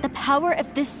Morak! The power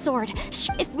of this sword.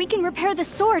 If we can repair the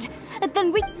sword,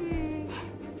 then we...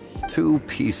 2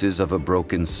 pieces of a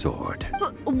broken sword.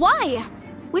 Why?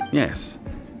 Yes.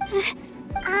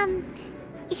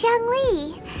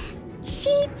 ZhongLi.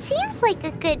 She seems like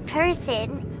a good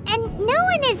person, and no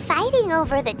one is fighting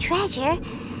over the treasure.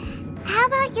 How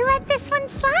about you let this one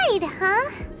slide,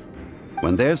 huh?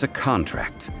 When there's a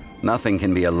contract, nothing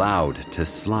can be allowed to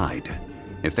slide.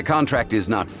 If the contract is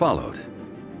not followed,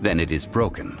 then it is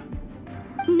broken.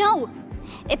 No!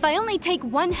 If I only take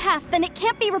 1/2, then it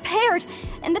can't be repaired,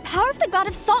 and the power of the god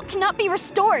of salt cannot be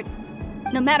restored.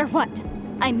 No matter what,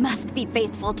 I must be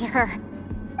faithful to her.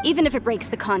 Even if it breaks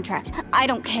the contract, I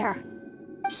don't care.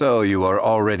 So you are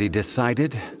already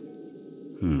decided?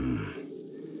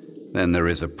 Then there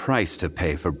is a price to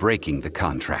pay for breaking the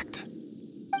contract.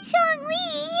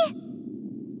 ZhongLi!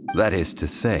 That is to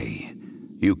say,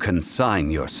 you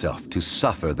consign yourself to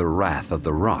suffer the wrath of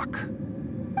the rock.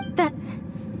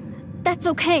 That's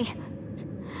okay.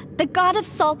 The god of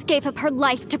salt gave up her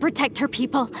life to protect her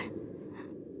people.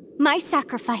 My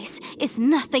sacrifice is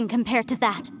nothing compared to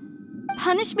that.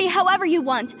 Punish me however you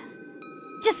want.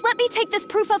 Just let me take this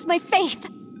proof of my faith.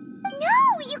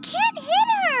 No, you can't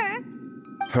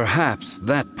Perhaps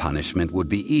that punishment would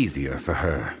be easier for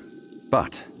her.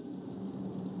 But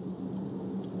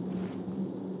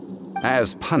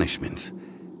as punishment,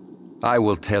 I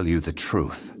will tell you the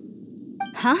truth.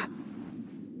 Huh?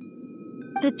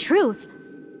 The truth?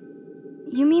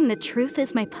 You mean the truth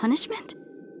is my punishment?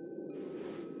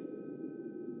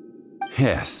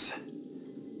 Yes.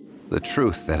 The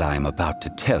truth that I am about to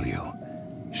tell you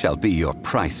shall be your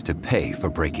price to pay for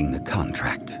breaking the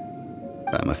contract.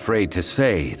 I'm afraid to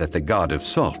say that the god of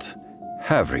salt,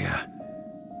 Havria,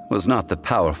 was not the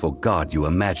powerful god you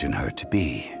imagine her to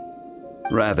be.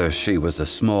 Rather, she was a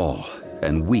small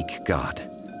and weak god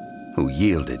who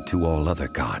yielded to all other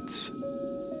gods.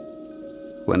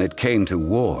 When it came to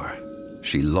war,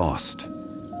 she lost,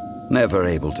 never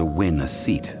able to win a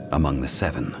seat among the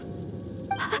seven.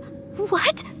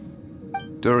 What?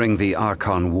 During the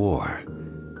Archon War,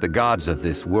 the gods of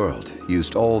this world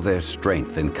used all their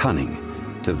strength and cunning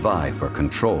to vie for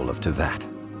control of Tevat.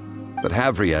 But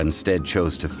Havria instead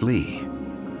chose to flee.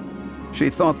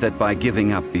 She thought that by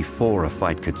giving up before a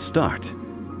fight could start,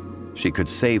 she could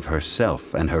save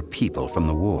herself and her people from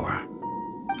the war.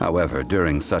 However,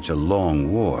 during such a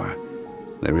long war,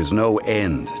 there is no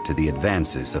end to the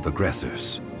advances of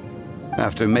aggressors.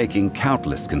 After making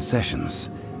countless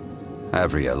concessions,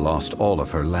 Havria lost all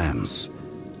of her lands,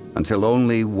 until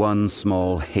only one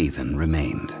small haven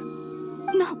remained.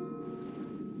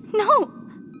 No!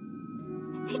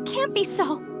 It can't be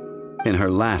so. In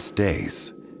her last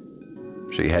days,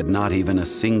 she had not even a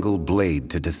single blade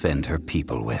to defend her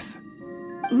people with.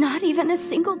 Not even a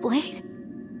single blade?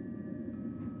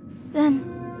 Then...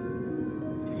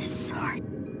 this sword...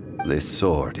 This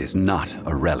sword is not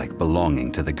a relic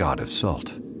belonging to the god of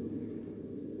salt,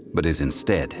 but is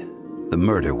instead the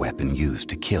murder weapon used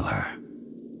to kill her.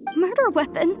 Murder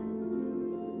weapon?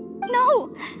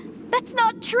 No! That's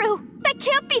not true! That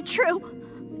can't be true!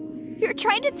 You're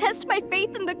trying to test my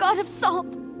faith in the god of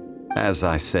salt. As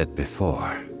I said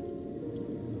before,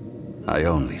 I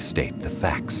only state the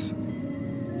facts.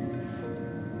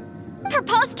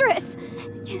 Preposterous!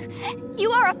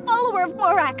 You are a follower of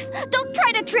Morax! Don't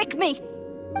try to trick me!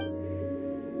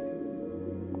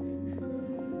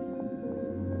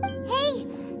 Hey!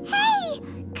 Hey!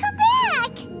 Come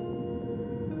back!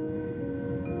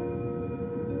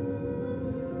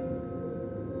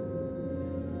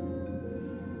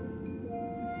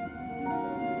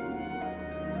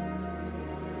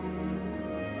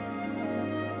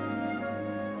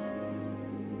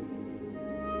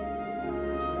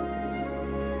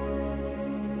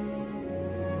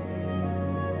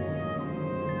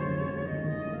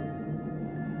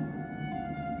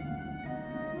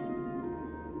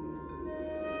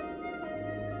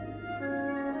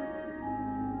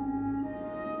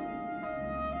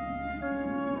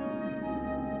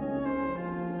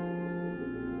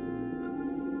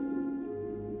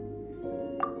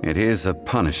 It is a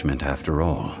punishment after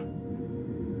all.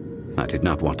 I did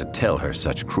not want to tell her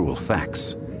such cruel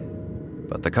facts,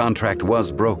 but the contract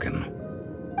was broken.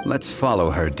 Let's follow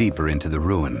her deeper into the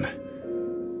ruin.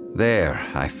 There,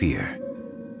 I fear,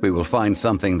 we will find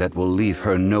something that will leave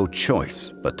her no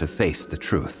choice but to face the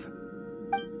truth.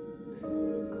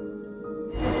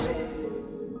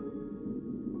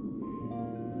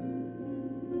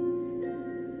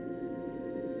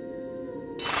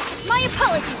 My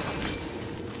apologies!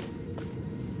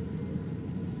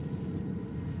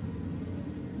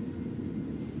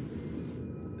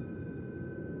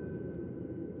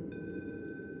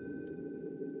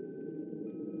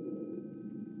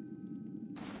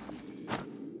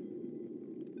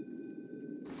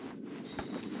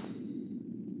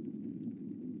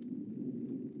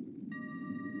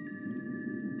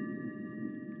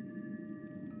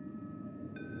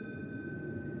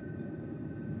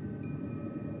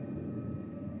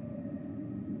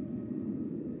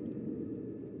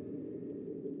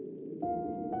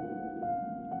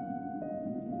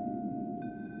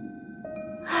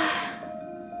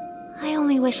 I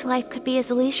only wish life could be as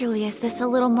leisurely as this a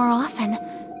little more often.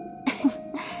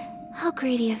 How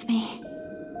greedy of me.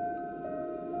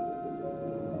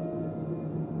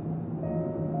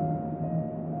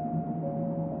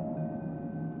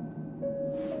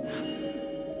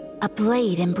 A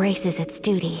blade embraces its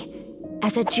duty,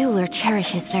 as a jeweler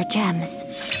cherishes their gems.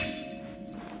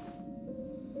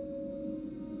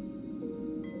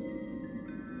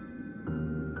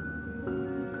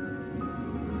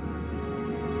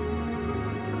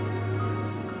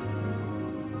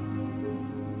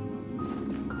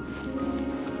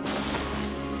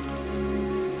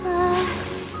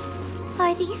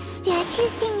 Are these statue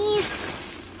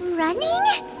thingies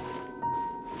running?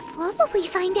 What will we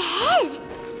find ahead?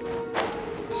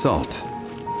 Salt,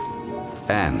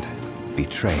 and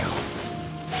betrayal.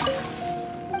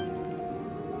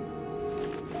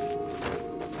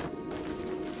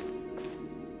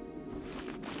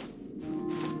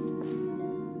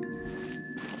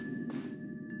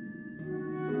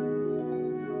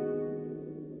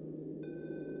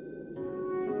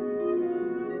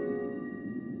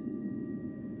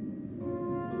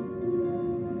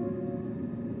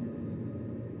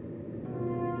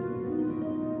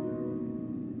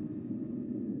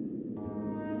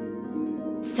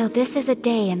 So this is a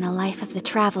day in the life of the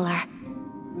Traveler.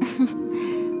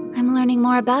 I'm learning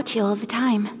more about you all the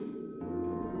time.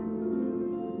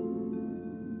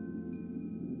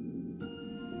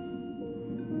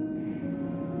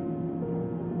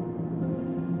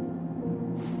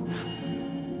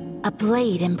 A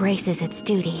blade embraces its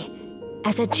duty,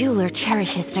 as a jeweler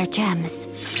cherishes their gems.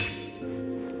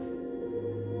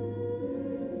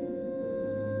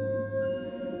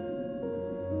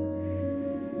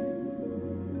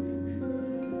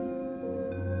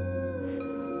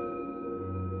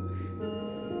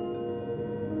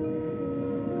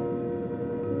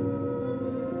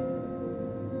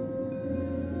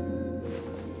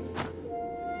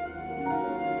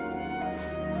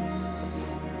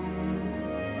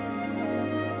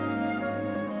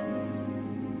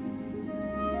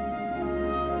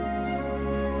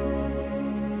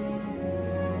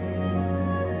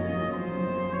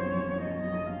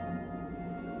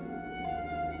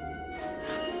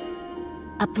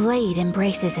 A blade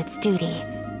embraces its duty,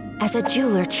 as a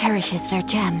jeweler cherishes their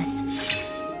gems.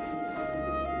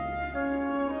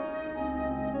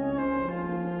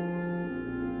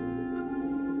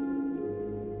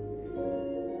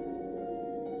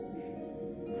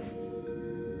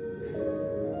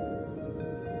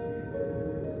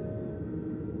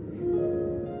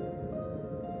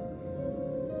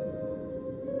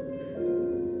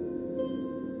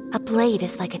 A blade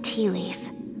is like a tea leaf.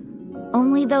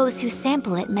 Only those who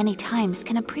sample it many times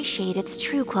can appreciate its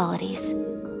true qualities.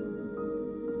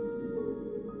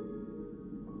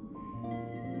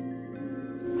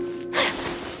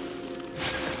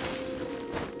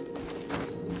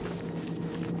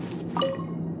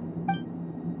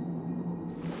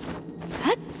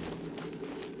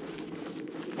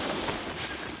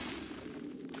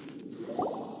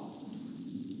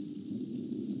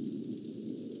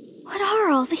 What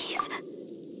are all these?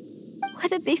 What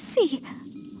did they see?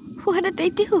 What did they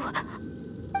do?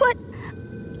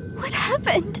 What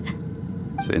happened?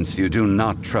 Since you do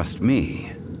not trust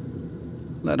me,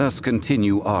 let us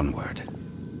continue onward.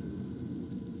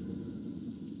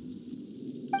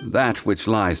 That which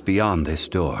lies beyond this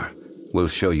door will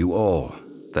show you all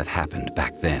that happened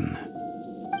back then.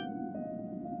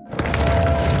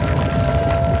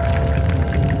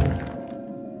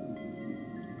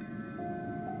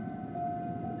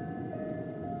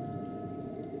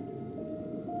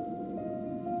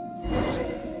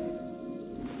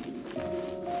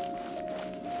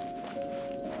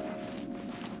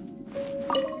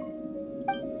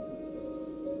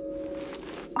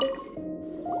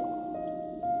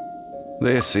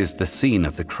 This is the scene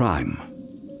of the crime.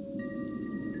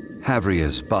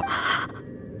 Havria's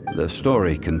The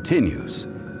story continues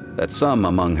that some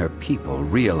among her people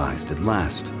realized at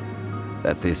last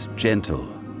that this gentle,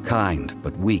 kind,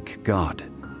 but weak god,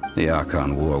 the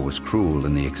Archon War, was cruel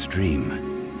in the extreme.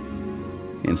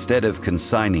 Instead of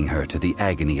consigning her to the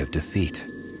agony of defeat,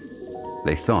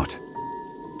 they thought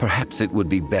perhaps it would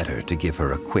be better to give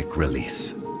her a quick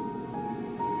release.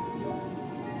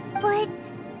 But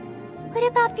what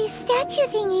about these statue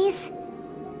thingies?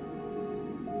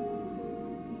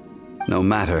 No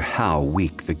matter how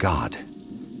weak the god,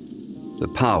 the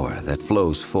power that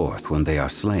flows forth when they are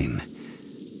slain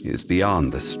is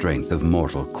beyond the strength of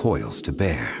mortal coils to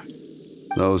bear.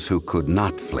 Those who could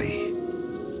not flee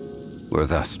were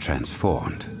thus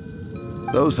transformed.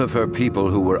 Those of her people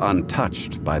who were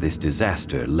untouched by this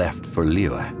disaster left for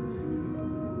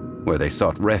Liyue, where they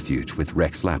sought refuge with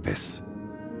Rex Lapis.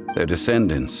 Their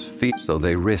descendants feared, so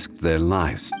they risked their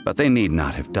lives, but they need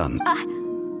not have done.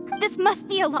 This must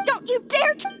be a lie. Don't you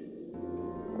dare!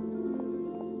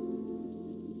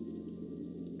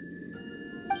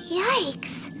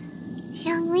 Yikes!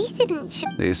 ZhongLi didn't show.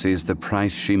 This is the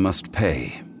price she must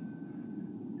pay.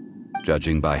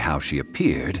 Judging by how she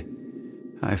appeared,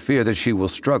 I fear that she will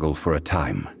struggle for a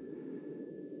time.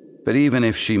 But even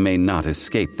if she may not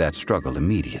escape that struggle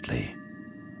immediately,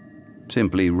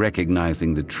 simply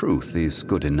recognizing the truth is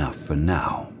good enough for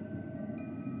now.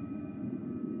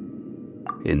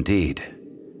 Indeed,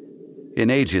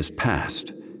 in ages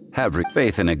past, having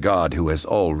faith in a god who has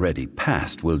already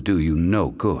passed will do you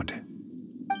no good.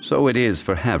 So it is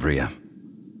for Havria.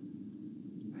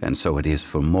 And so it is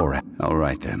for Mora. All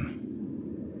right then.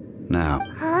 Now...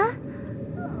 Huh?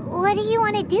 What do you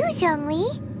want to do, ZhongLi?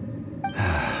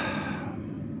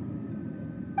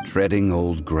 Treading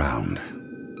old ground.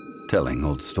 Telling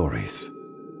old stories.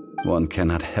 One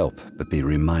cannot help but be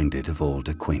reminded of old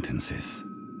acquaintances.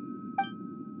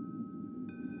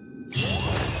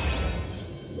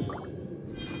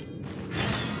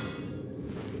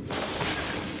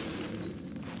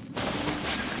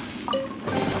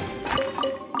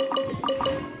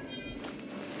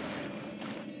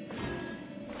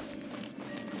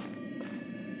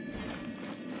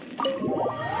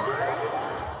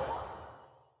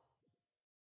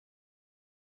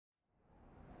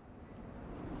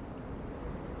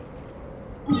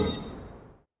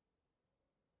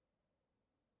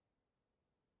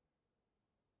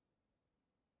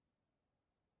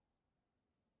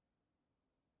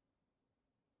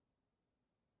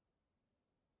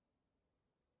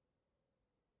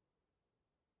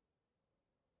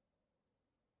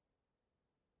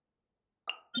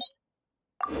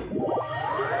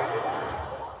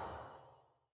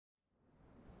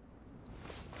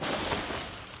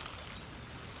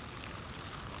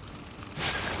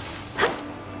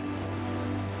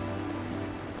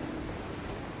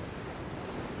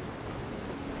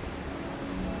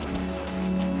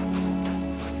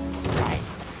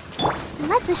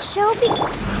 Let the show begin.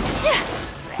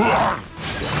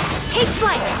 Take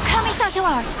flight! Kamisato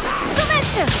art!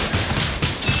 Sumetsu!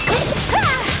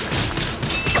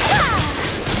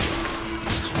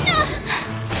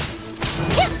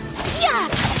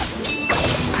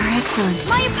 Excellent.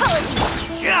 My apologies!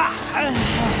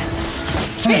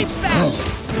 Keep back!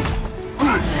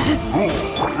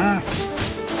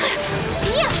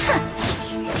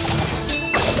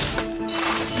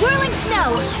 Whirling snow!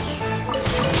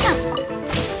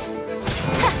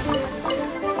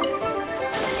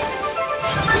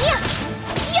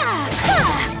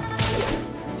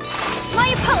 My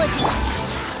apologies!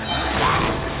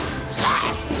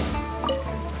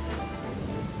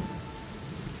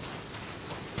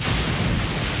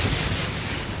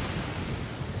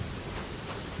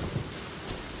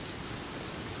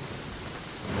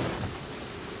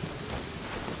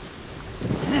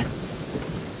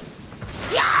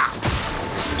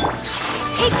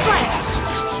 Take flight!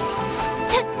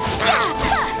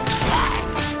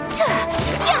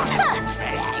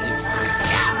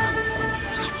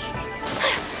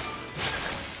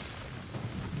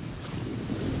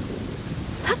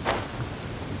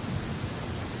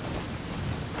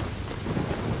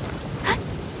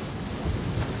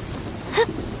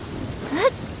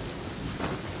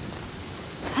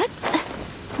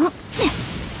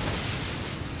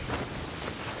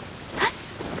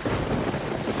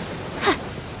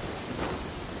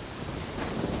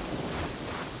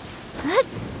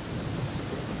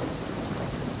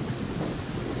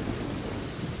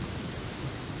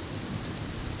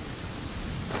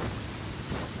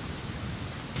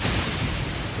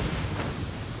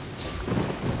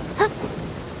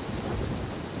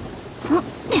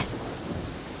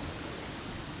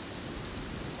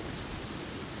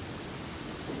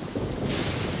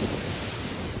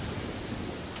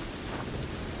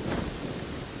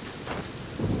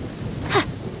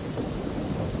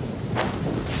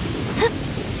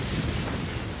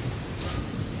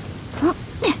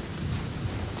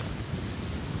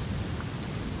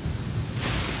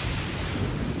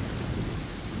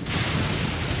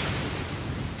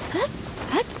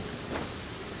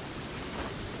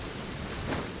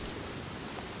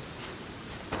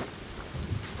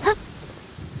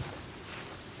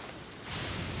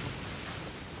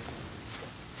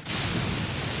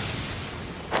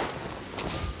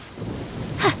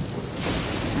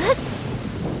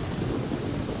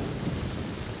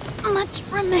 Much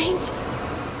remains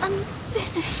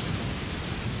unfinished.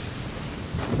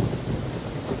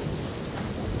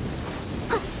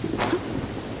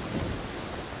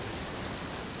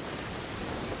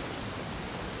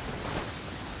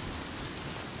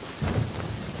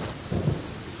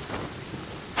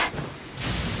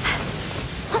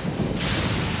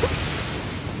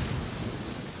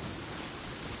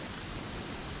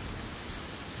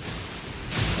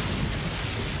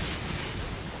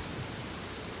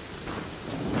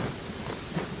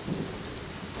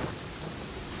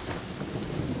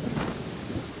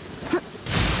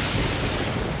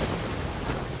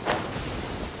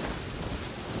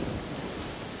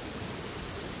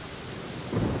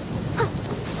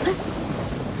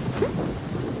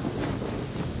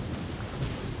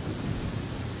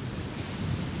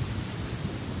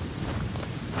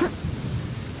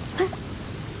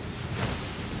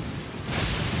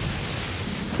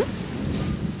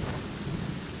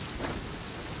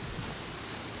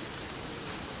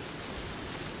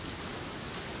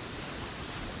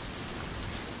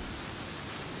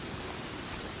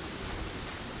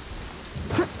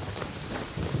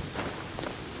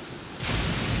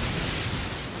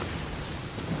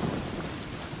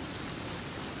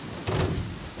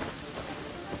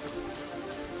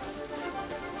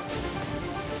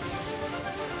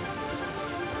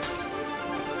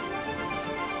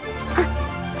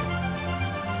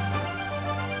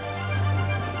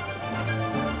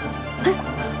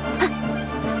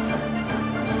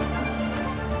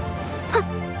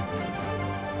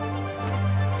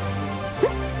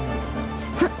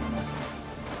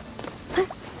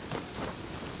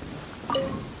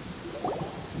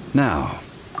 Now,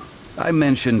 I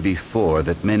mentioned before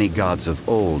that many gods of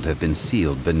old have been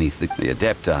sealed beneath the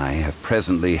Adepti have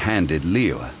presently handed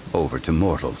Liyue over to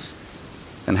mortals.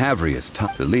 And Havria's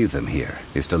time to leave them here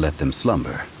is to let them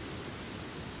slumber.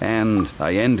 And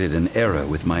I ended an era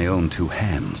with my own two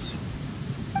hands.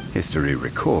 History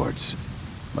records,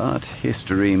 but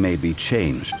history may be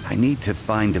changed. I need to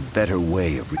find a better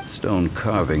way of stone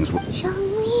carvings.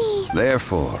 ZhongLi.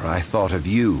 Therefore, I thought of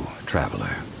you,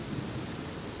 traveler.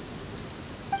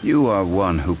 You are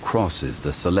one who crosses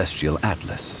the celestial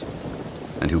atlas,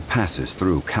 and who passes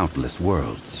through countless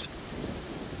worlds.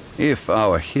 If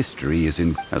our history is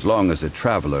in... as long as a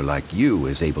traveler like you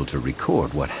is able to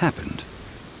record what happened,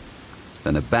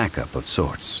 then a backup of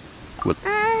sorts will...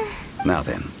 Now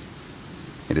then,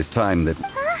 it is time that...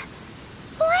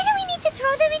 Why do we need to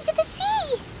throw them into the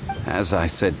sea? As I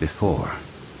said before,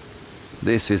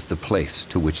 this is the place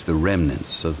to which the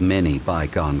remnants of many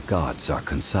bygone gods are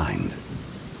consigned.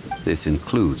 This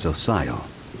includes Osial,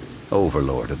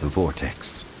 Overlord of the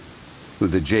Vortex, who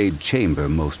the Jade Chamber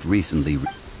most recently...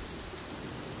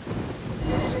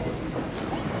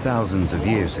 Thousands of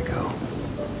years ago,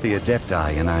 the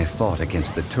Adepti and I fought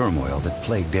against the turmoil that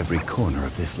plagued every corner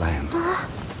of this land.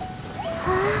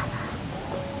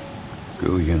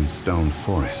 Guyan Stone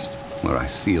Forest, where I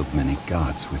sealed many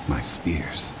gods with my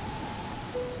spears.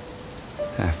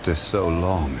 After so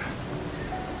long,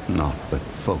 naught but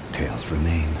folk tales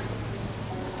remain.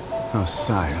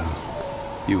 Osial,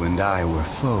 you and I were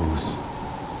foes,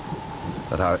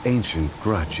 but our ancient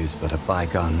grudge is but a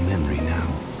bygone memory now.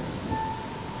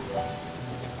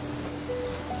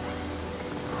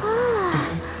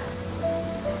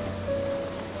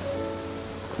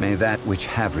 May that which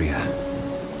Havria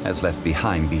has left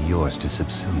behind be yours to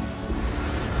subsume.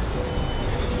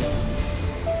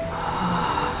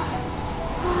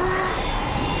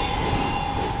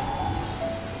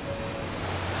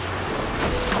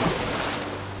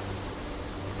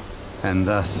 And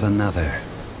thus another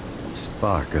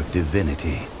spark of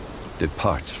divinity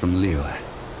departs from Liyue.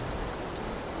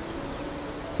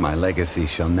 My legacy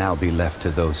shall now be left to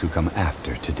those who come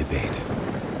after to debate.